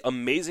necessarily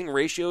amazing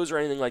ratios or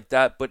anything like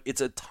that, but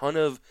it's a ton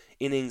of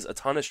innings, a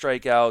ton of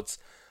strikeouts.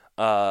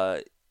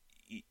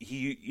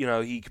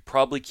 He could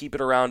probably keep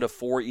it around a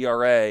 4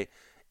 ERA,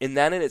 and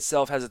that in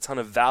itself has a ton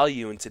of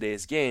value in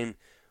today's game.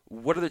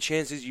 What are the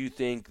chances you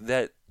think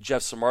that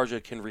Jeff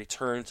Samardzija can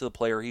return to the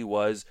player he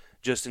was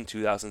just in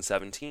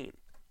 2017?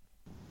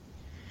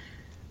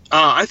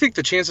 I think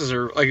the chances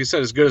are, like you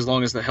said, as good as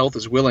long as the health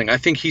is willing. I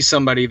think he's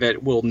somebody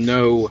that will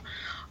know.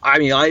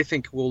 I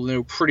think we'll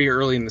know pretty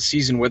early in the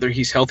season whether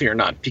he's healthy or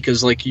not,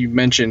 because like you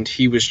mentioned,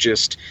 he was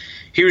just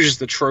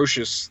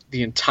atrocious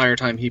the entire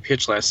time he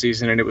pitched last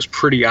season, and it was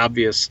pretty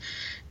obvious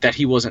that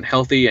he wasn't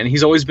healthy. And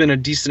he's always been a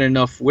decent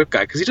enough whip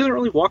guy because he doesn't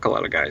really walk a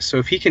lot of guys. So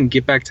if he can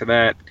get back to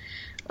that,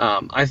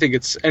 I think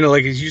it's, and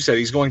like as you said,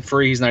 he's going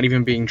free. He's not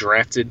even being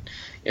drafted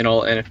in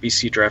all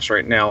NFBC drafts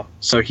right now.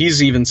 So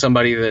he's even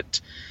somebody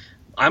that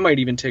I might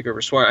even take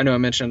over Suarez. I know I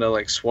mentioned I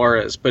like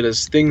Suarez, but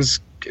as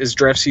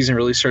draft season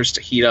really starts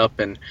to heat up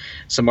and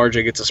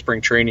Samardzija gets a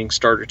spring training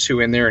start or two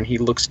in there and he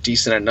looks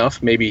decent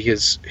enough, maybe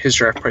his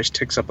draft price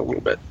ticks up a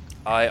little bit.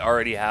 I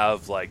already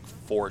have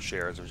 4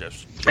 shares of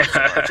Jeff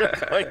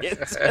Samardzija.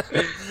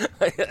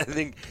 I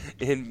think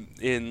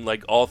in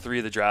all 3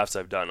 of the drafts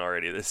I've done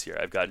already this year,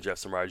 I've gotten Jeff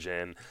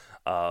Samardzija in.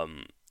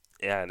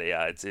 And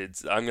yeah,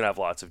 it's I'm gonna have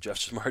lots of Jeff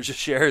Samardzija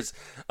shares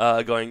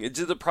going.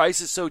 The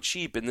price is so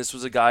cheap, and this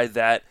was a guy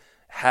that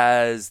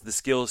has the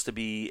skills to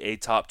be a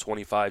top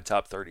 25,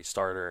 top 30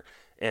 starter.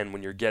 And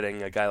when you're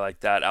getting a guy like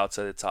that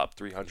outside the top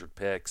 300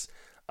 picks,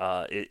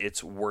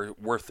 it's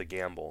worth the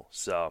gamble.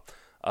 So,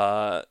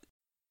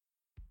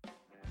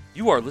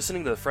 you are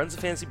listening to the Friends of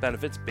Fantasy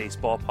Benefits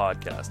Baseball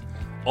Podcast.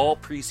 All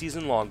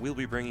preseason long, we'll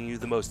be bringing you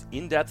the most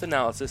in-depth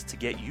analysis to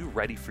get you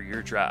ready for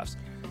your drafts.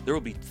 There will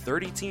be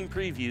 30 team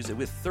previews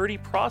with 30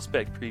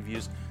 prospect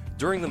previews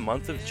during the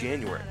month of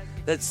January.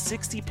 That's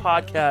 60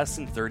 podcasts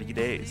in 30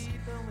 days.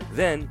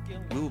 Then,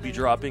 we will be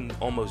dropping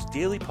almost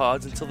daily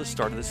pods until the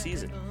start of the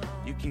season.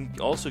 You can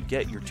also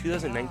get your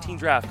 2019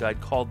 draft guide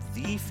called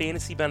The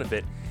Fantasy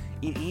Benefit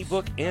in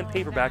ebook and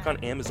paperback on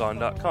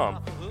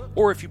Amazon.com.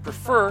 Or if you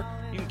prefer,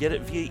 you can get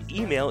it via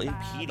email in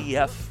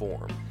PDF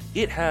form.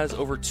 It has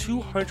over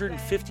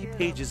 250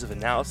 pages of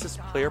analysis,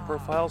 player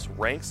profiles,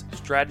 ranks,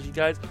 strategy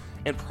guides,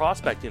 and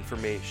prospect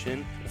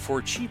information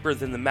for cheaper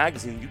than the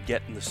magazine you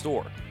get in the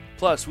store.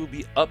 Plus, we'll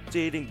be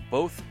updating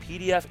both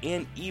PDF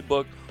and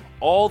ebook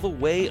all the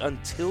way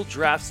until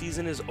draft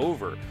season is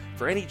over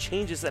for any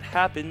changes that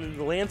happen in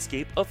the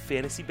landscape of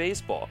fantasy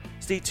baseball.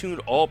 Stay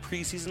tuned all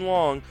preseason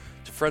long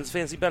to Friends of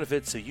Fantasy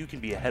Benefits so you can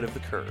be ahead of the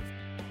curve.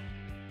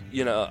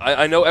 You know,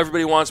 I know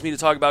everybody wants me to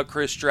talk about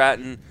Chris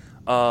Stratton,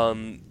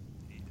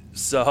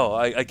 so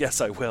I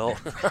guess I will.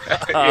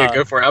 Yeah,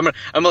 go for it. I'm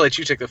gonna let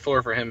you take the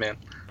floor for him, man.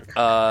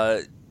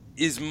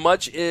 As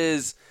much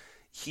as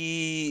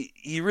he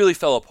really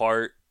fell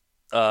apart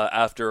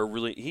after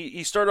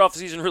he started off the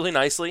season really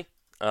nicely.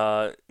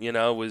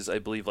 Was I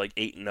believe like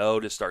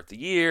 8-0 to start the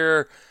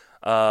year.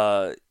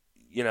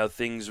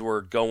 Things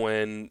were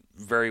going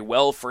very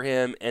well for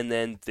him, and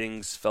then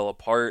things fell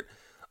apart.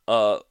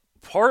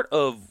 Part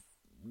of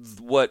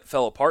what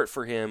fell apart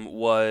for him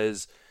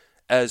was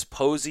as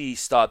Posey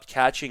stopped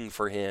catching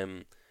for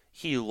him,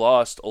 he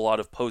lost a lot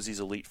of Posey's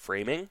elite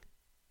framing,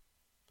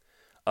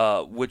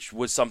 which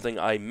was something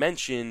I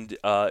mentioned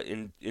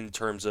in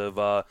terms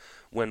of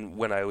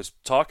when I was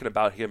talking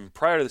about him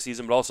prior to the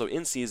season, but also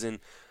in season,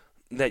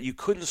 that you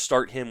couldn't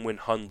start him when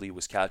Hundley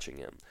was catching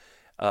him,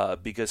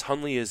 because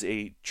Hundley is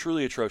a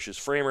truly atrocious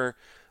framer,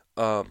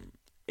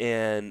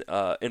 and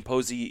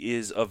Posey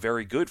is a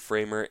very good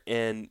framer,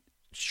 and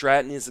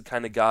Stratton is the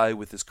kind of guy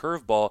with his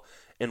curveball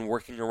and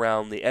working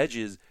around the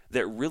edges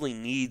that really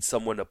needs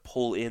someone to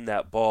pull in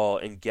that ball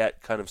and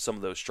get kind of some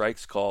of those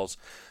strikes calls.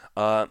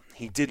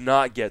 He did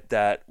not get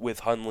that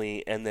with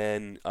Hundley, and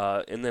then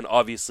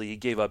obviously he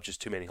gave up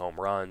just too many home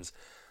runs.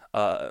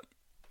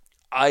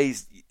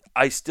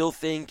 I still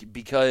think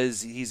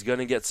because he's going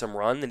to get some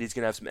run, that he's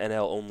going to have some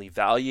NL-only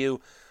value,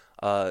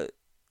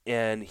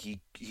 and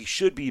he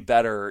should be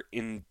better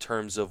in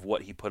terms of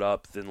what he put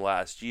up than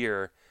last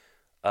year.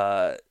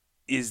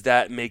 Is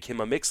that make him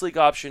a mixed league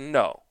option?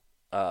 No.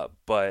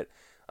 But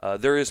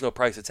there is no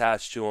price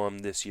attached to him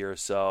this year,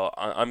 so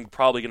I'm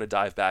probably going to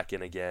dive back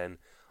in again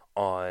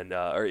on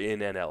or in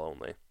NL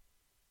only.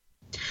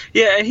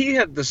 Yeah, and he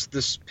had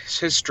his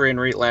strain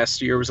rate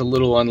last year was a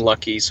little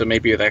unlucky, so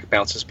maybe that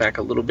bounces back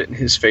a little bit in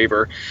his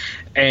favor.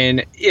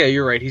 And yeah,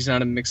 you're right, he's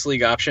not a mixed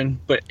league option,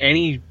 but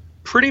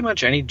pretty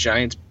much any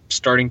Giants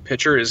starting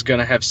pitcher is going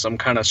to have some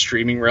kind of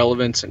streaming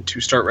relevance and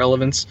two-start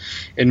relevance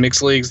in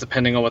mixed leagues,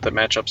 depending on what the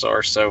matchups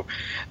are. So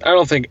I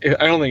don't think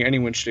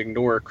anyone should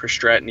ignore Chris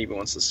Stratton even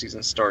once the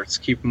season starts.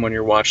 Keep him on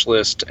your watch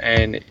list,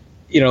 and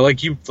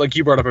like you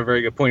brought up a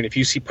very good point. If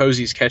you see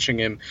Posey's catching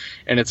him,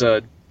 and it's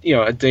a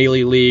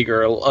daily league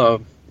or a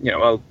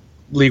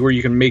league where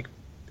you can make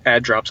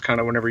ad drops kind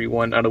of whenever you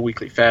want, not a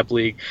weekly fab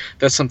league,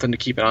 that's something to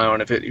keep an eye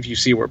on if you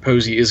see where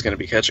Posey is going to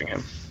be catching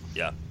him.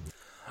 Yeah.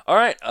 All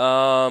right.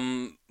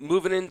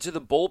 Moving into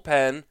the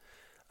bullpen,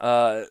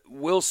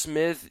 Will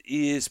Smith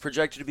is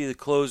projected to be the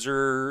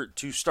closer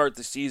to start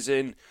the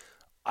season.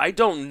 I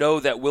don't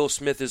know that Will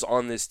Smith is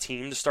on this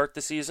team to start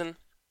the season.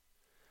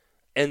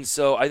 And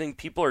so I think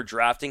people are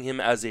drafting him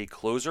as a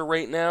closer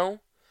right now,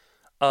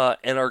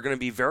 and are going to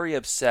be very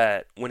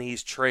upset when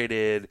he's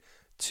traded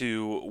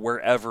to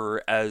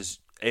wherever as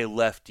a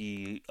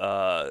lefty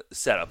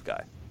setup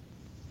guy.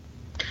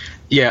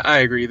 Yeah, I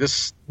agree.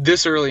 This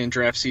early in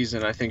draft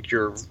season, I think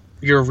you're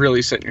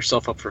really setting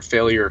yourself up for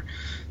failure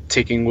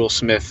taking Will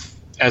Smith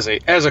as a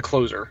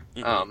closer.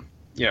 Mm-hmm.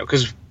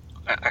 Because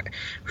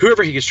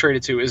whoever he gets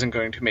traded to isn't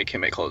going to make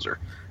him a closer.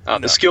 No.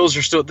 The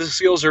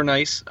skills are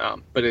nice,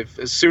 but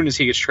as soon as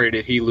he gets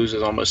traded, he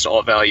loses almost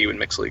all value in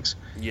mixed leagues.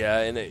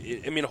 Yeah,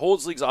 and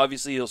holds leagues,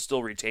 obviously he'll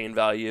still retain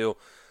value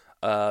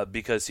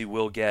because he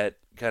will get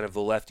kind of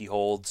the lefty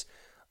holds.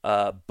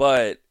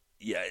 But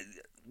yeah,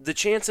 the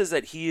chances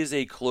that he is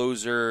a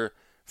closer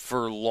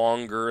for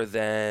longer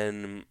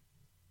than,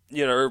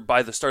 or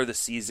by the start of the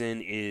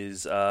season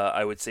is,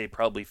 I would say,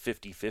 probably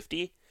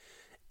 50-50.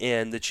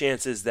 And the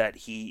chances that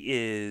he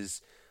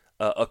is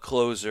a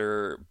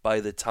closer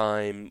by the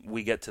time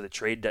we get to the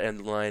trade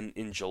deadline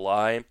in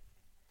July,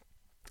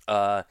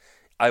 I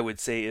would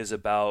say is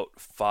about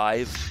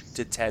 5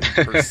 to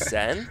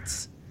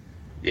 10%.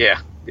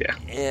 Yeah.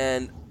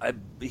 And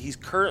he's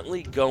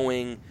currently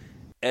going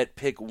at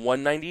pick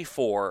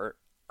 194,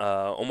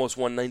 almost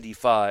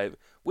 195,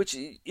 which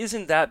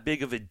isn't that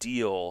big of a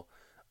deal,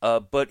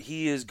 but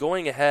he is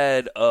going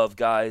ahead of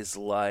guys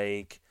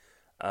like,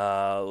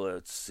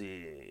 let's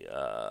see,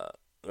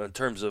 in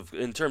terms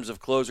of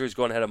closer, he's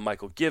going ahead of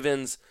Michael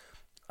Givens,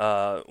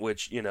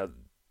 which,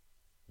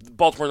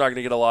 Baltimore's not going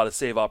to get a lot of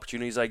save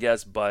opportunities, I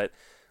guess, but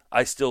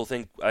I still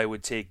think I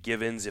would take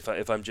Givens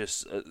if I'm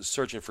just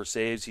searching for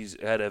saves. He's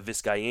ahead of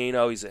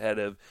Vizcaino. He's ahead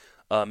of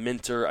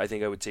Minter. I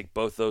think I would take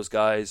both those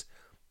guys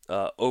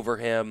over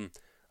him.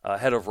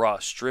 Ahead of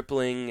Ross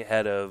Stripling.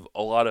 Ahead of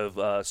a lot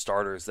of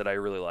starters that I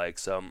really like.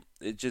 So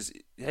he's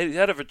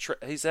ahead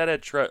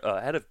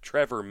of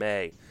Trevor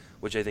May,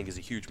 which I think is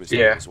a huge mistake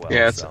as well.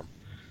 Yeah,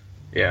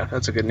 yeah,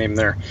 that's a good name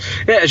there.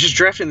 Yeah, it's just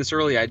drafting this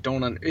early.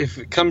 If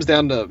it comes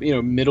down to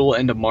middle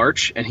end of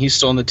March and he's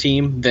still on the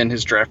team, then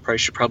his draft price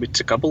should probably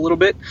tick up a little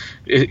bit.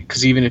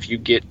 Because even if you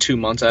get 2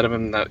 months out of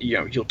him,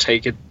 you'll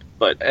take it.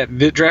 But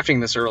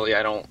drafting this early,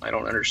 I don't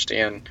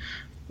understand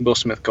Will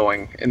Smith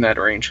going in that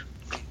range.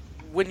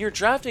 When you're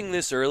drafting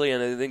this early,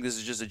 and I think this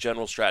is just a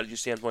general strategy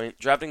standpoint,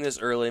 drafting this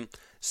early,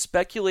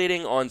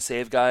 speculating on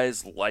save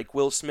guys like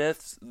Will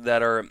Smith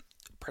that are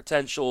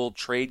potential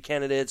trade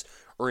candidates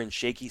or in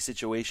shaky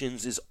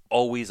situations is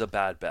always a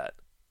bad bet.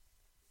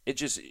 It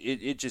just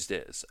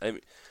is. I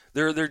mean,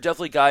 there are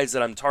definitely guys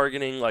that I'm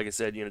targeting. Like I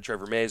said,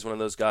 Trevor May is one of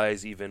those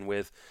guys. Even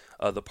with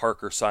the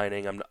Parker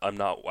signing, I'm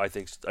not.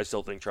 I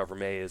still think Trevor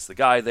May is the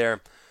guy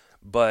there.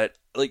 But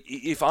like,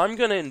 if I'm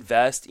gonna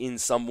invest in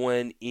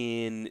someone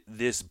in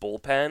this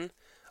bullpen,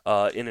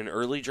 in an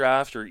early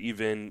draft, or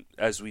even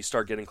as we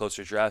start getting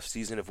closer to draft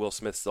season, if Will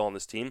Smith's still on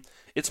this team,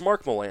 it's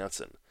Mark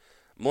Melancon.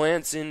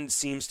 Melancon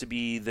seems to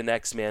be the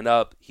next man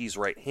up. He's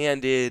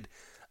right-handed.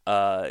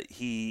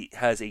 He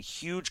has a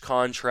huge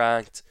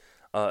contract.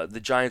 The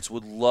Giants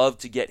would love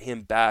to get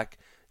him back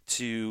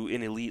to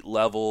an elite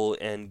level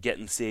and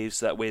getting saves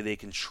so that way they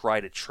can try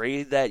to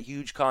trade that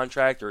huge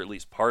contract, or at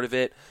least part of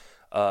it.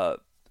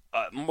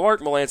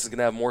 Mark Melancon is going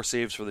to have more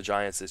saves for the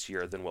Giants this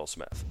year than Will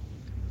Smith.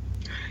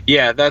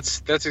 Yeah,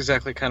 that's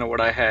exactly kind of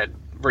what I had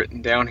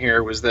written down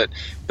here, was that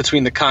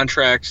between the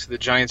contract, the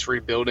Giants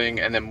rebuilding,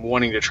 and then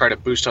wanting to try to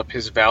boost up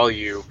his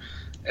value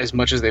as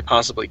much as they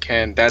possibly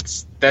can,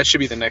 that should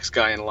be the next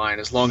guy in line.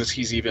 As long as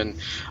he's he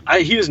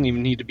doesn't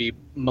even need to be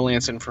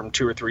Melancon from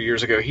 2 or 3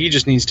 years ago. He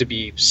just needs to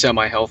be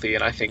semi-healthy,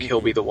 and I think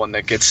he'll be the one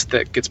that gets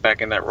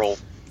back in that role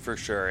for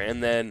sure.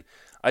 And then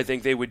I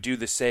think they would do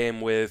the same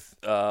with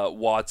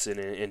Watson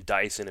and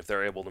Dyson if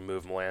they're able to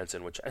move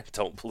Melancon, which I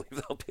don't believe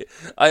they'll be.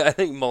 I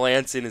think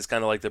Melancon is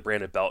kind of like the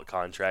Brandon Belt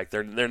contract.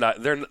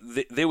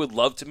 They would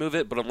love to move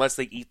it, but unless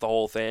they eat the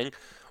whole thing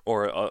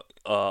or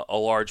a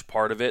large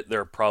part of it,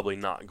 they're probably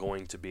not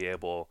going to be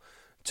able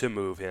to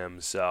move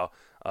him. So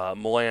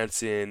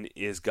Melancon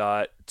is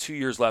got 2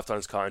 years left on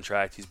his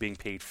contract. He's being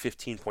paid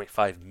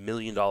 $15.5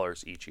 million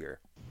each year.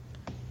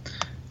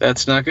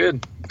 That's not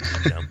good.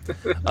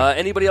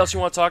 Anybody else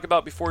you want to talk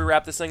about before we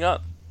wrap this thing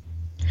up?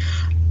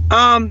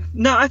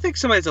 No, I think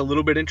somebody's a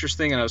little bit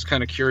interesting, and I was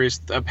kind of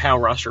curious of how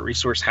Roster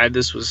Resource had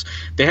this. Was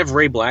they have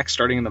Ray Black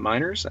starting in the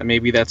minors, and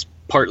maybe that's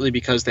partly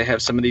because they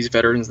have some of these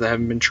veterans that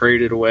haven't been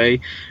traded away.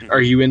 Mm-hmm.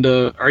 Are you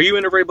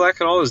into Ray Black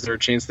at all? Is there a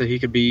chance that he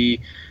could be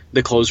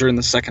the closer in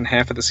the second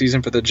half of the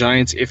season for the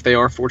Giants if they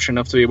are fortunate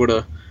enough to be able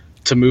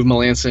to move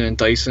Melancon and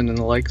Dyson and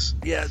the likes?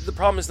 Yeah, the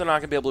problem is they're not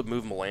going to be able to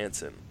move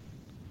Melancon.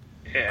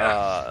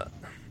 Yeah.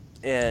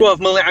 It's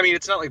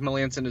not like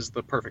Melancon is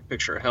the perfect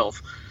picture of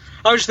health.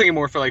 I was just thinking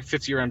more for like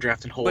 50-round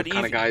draft and hold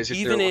kind of guys.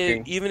 Even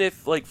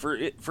if, like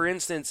for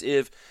instance,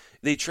 if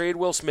they trade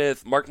Will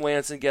Smith, Mark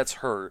Melancon gets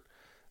hurt,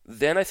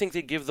 then I think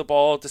they give the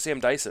ball to Sam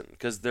Dyson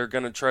because they're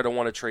going to try to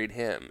want to trade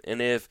him. And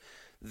if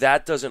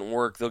that doesn't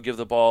work, they'll give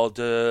the ball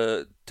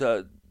to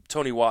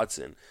Tony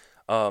Watson.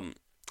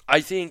 I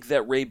think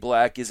that Ray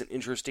Black is an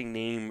interesting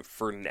name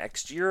for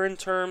next year in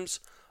terms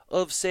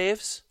of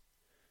saves.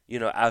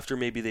 After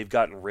maybe they've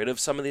gotten rid of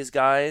some of these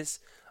guys.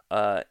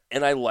 And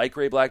I like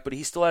Ray Black, but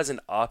he still has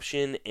an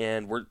option,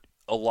 and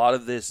a lot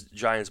of this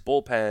Giants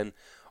bullpen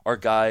are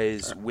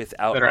guys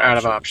without that are options, out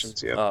of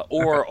options, yeah.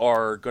 Or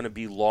are going to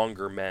be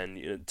longer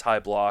men. Ty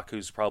Block,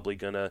 who's probably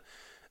going to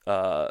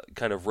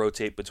kind of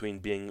rotate between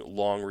being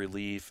long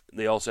relief.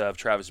 They also have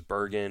Travis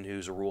Bergen,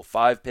 who's a Rule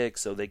 5 pick,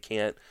 so they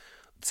can't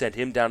send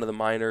him down to the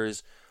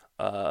minors.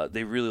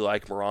 They really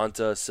like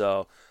Maranta,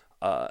 so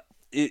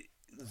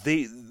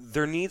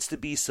there needs to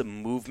be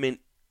some movement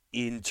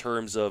in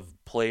terms of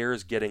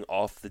players getting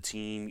off the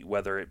team,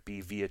 whether it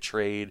be via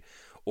trade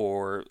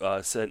or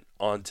sent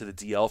onto the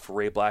DL for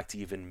Ray Black to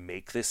even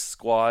make this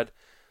squad.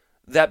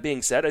 That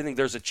being said, I think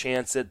there's a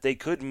chance that they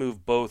could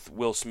move both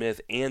Will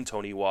Smith and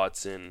Tony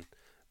Watson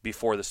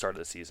before the start of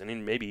the season,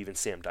 and maybe even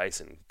Sam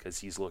Dyson, because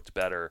he's looked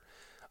better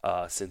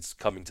since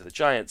coming to the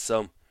Giants.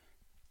 So,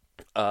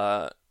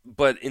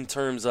 but in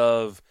terms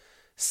of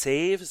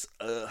saves,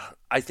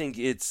 I think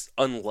it's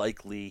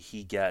unlikely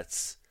he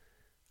gets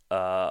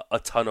a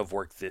ton of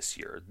work this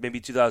year. Maybe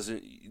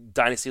 2000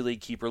 Dynasty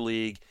League, Keeper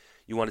League.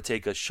 You want to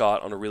take a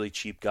shot on a really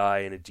cheap guy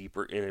in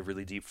a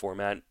really deep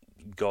format,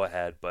 go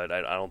ahead. But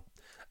I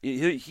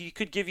he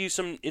could give you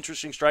some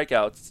interesting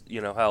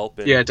strikeouts, help.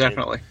 And, yeah,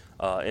 definitely.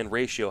 And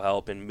ratio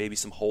help, and maybe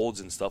some holds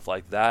and stuff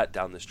like that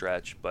down the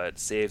stretch. But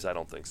saves, I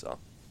don't think so.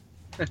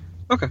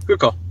 Okay, good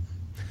call.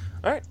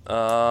 All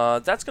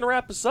right, that's going to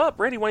wrap us up.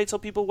 Randy, why don't you tell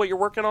people what you're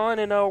working on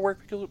and where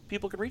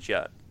people can reach you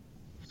at?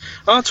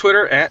 On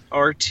Twitter at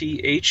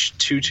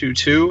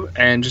RTH222,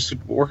 and just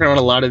working on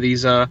a lot of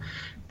these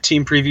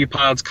team preview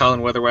pods.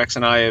 Colin Weatherwax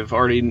and I have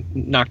already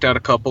knocked out a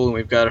couple, and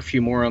we've got a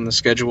few more on the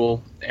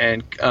schedule,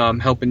 and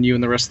helping you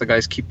and the rest of the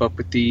guys keep up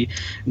with the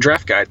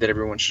draft guide that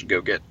everyone should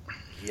go get.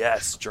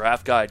 Yes,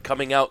 draft guide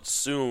coming out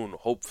soon,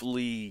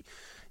 hopefully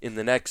in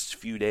the next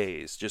few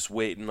days. Just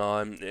waiting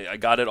on, I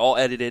got it all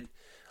edited.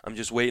 I'm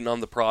just waiting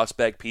on the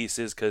prospect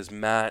pieces because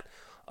Matt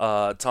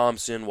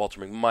Thompson, Walter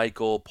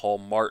McMichael, Paul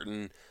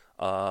Martin,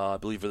 I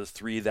believe are the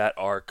three that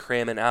are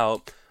cramming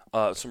out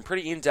some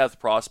pretty in-depth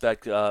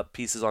prospect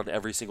pieces on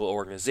every single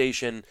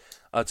organization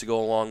to go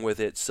along with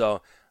it.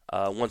 So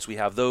once we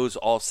have those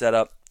all set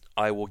up,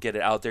 I will get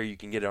it out there. You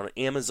can get it on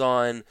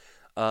Amazon,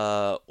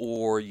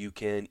 or you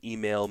can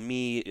email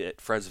me at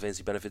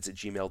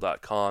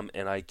friendsoffantasybenefits@gmail.com,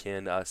 and I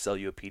can sell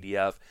you a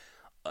PDF.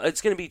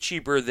 It's going to be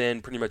cheaper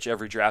than pretty much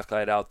every draft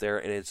guide out there,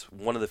 and it's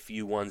one of the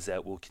few ones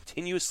that will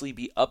continuously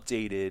be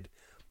updated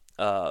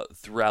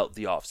throughout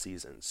the off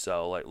season.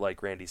 So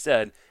like Randy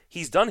said,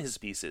 he's done his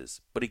pieces,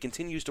 but he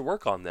continues to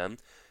work on them,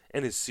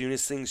 and as soon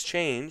as things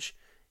change,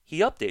 he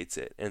updates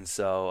it. And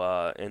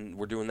so and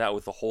we're doing that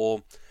with the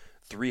whole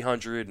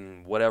 300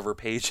 and whatever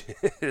pages.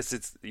 It's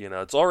it's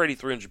already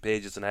 300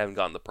 pages, and I haven't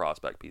gotten the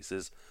prospect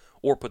pieces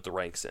or put the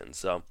ranks in.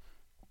 So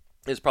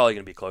it's probably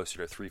going to be closer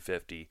to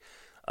 350.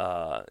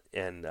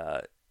 And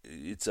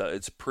it's a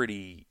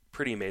pretty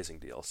amazing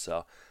deal.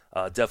 So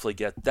definitely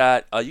get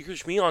that. You can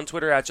reach me on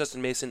Twitter at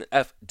Justin Mason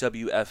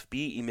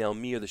FWFB. Email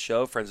me or the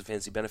show,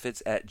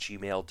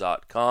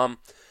 friendsoffantasybenefits@gmail.com.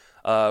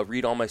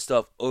 Read all my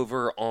stuff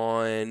over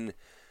on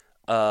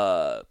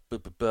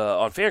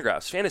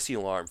Fangraphs, Fantasy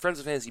Alarm, Friends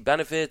of Fantasy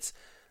Benefits,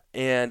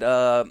 and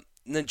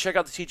then check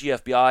out the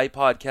TGFBI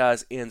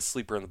podcast and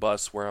Sleeper in the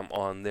Bus, where I'm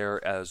on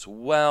there as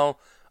well.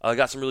 I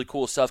got some really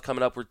cool stuff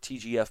coming up with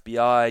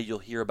TGFBI. You'll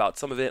hear about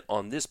some of it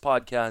on this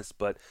podcast,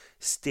 but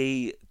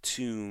stay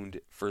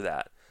tuned for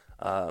that.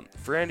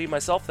 For Andy and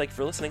myself, thank you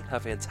for listening.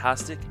 Have a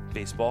fantastic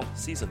baseball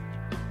season.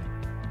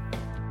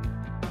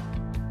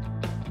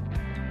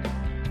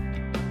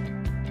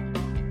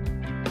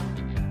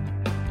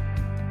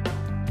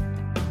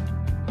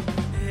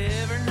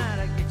 Every night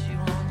I get you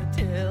on the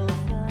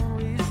telephone.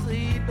 We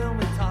sleep and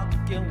we talk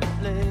and we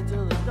play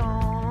till the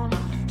dawn,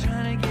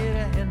 trying to get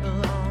a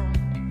handle on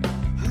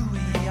who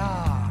we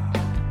are.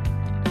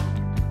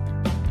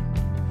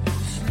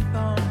 Sleep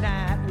all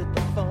night with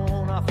the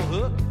phone off a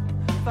hook.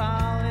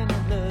 Falling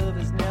in love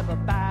is never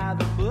by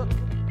the book.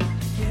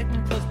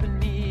 Getting close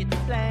beneath the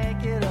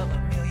blanket of a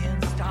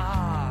million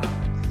stars.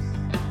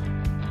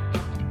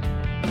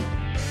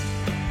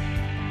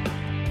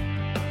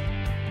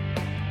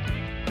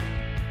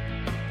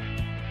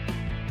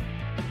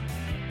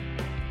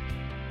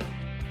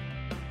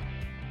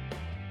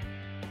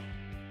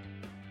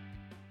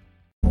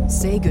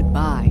 Say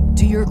goodbye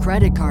to your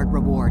credit card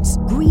rewards.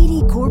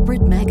 Greedy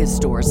corporate mega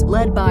stores,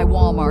 led by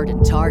Walmart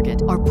and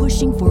Target, are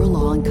pushing for a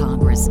law in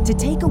Congress to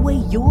take away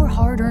your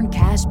hard-earned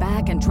cash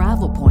back and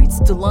travel points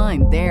to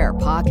line their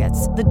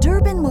pockets. The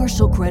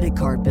Durbin-Marshall credit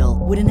card bill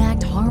would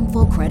enact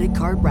harmful credit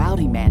card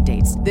routing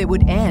mandates that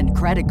would end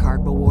credit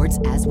card rewards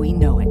as we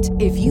know it.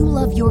 If you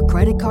love your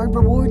credit card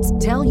rewards,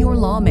 tell your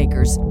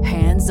lawmakers,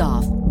 hands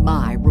off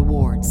my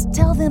rewards.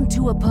 Tell them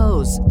to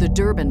oppose the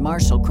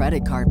Durbin-Marshall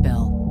credit card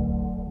bill.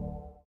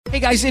 Hey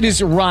guys, it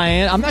is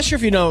Ryan. I'm not sure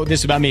if you know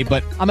this about me,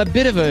 but I'm a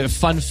bit of a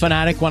fun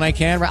fanatic when I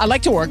can. I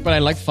like to work, but I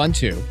like fun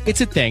too. It's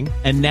a thing.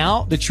 And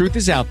now the truth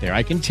is out there.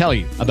 I can tell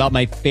you about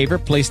my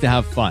favorite place to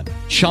have fun.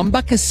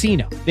 Chumba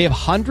Casino. They have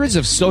hundreds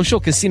of social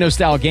casino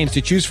style games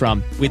to choose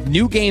from with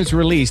new games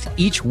released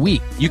each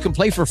week. You can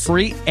play for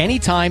free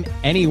anytime,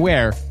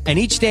 anywhere. And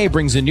each day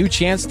brings a new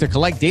chance to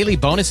collect daily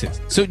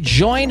bonuses. So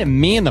join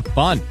me in the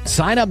fun.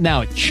 Sign up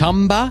now at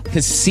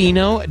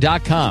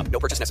ChumbaCasino.com. No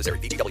purchase necessary.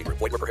 VGW Group.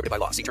 Void where prohibited by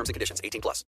law. See terms and conditions. 18+.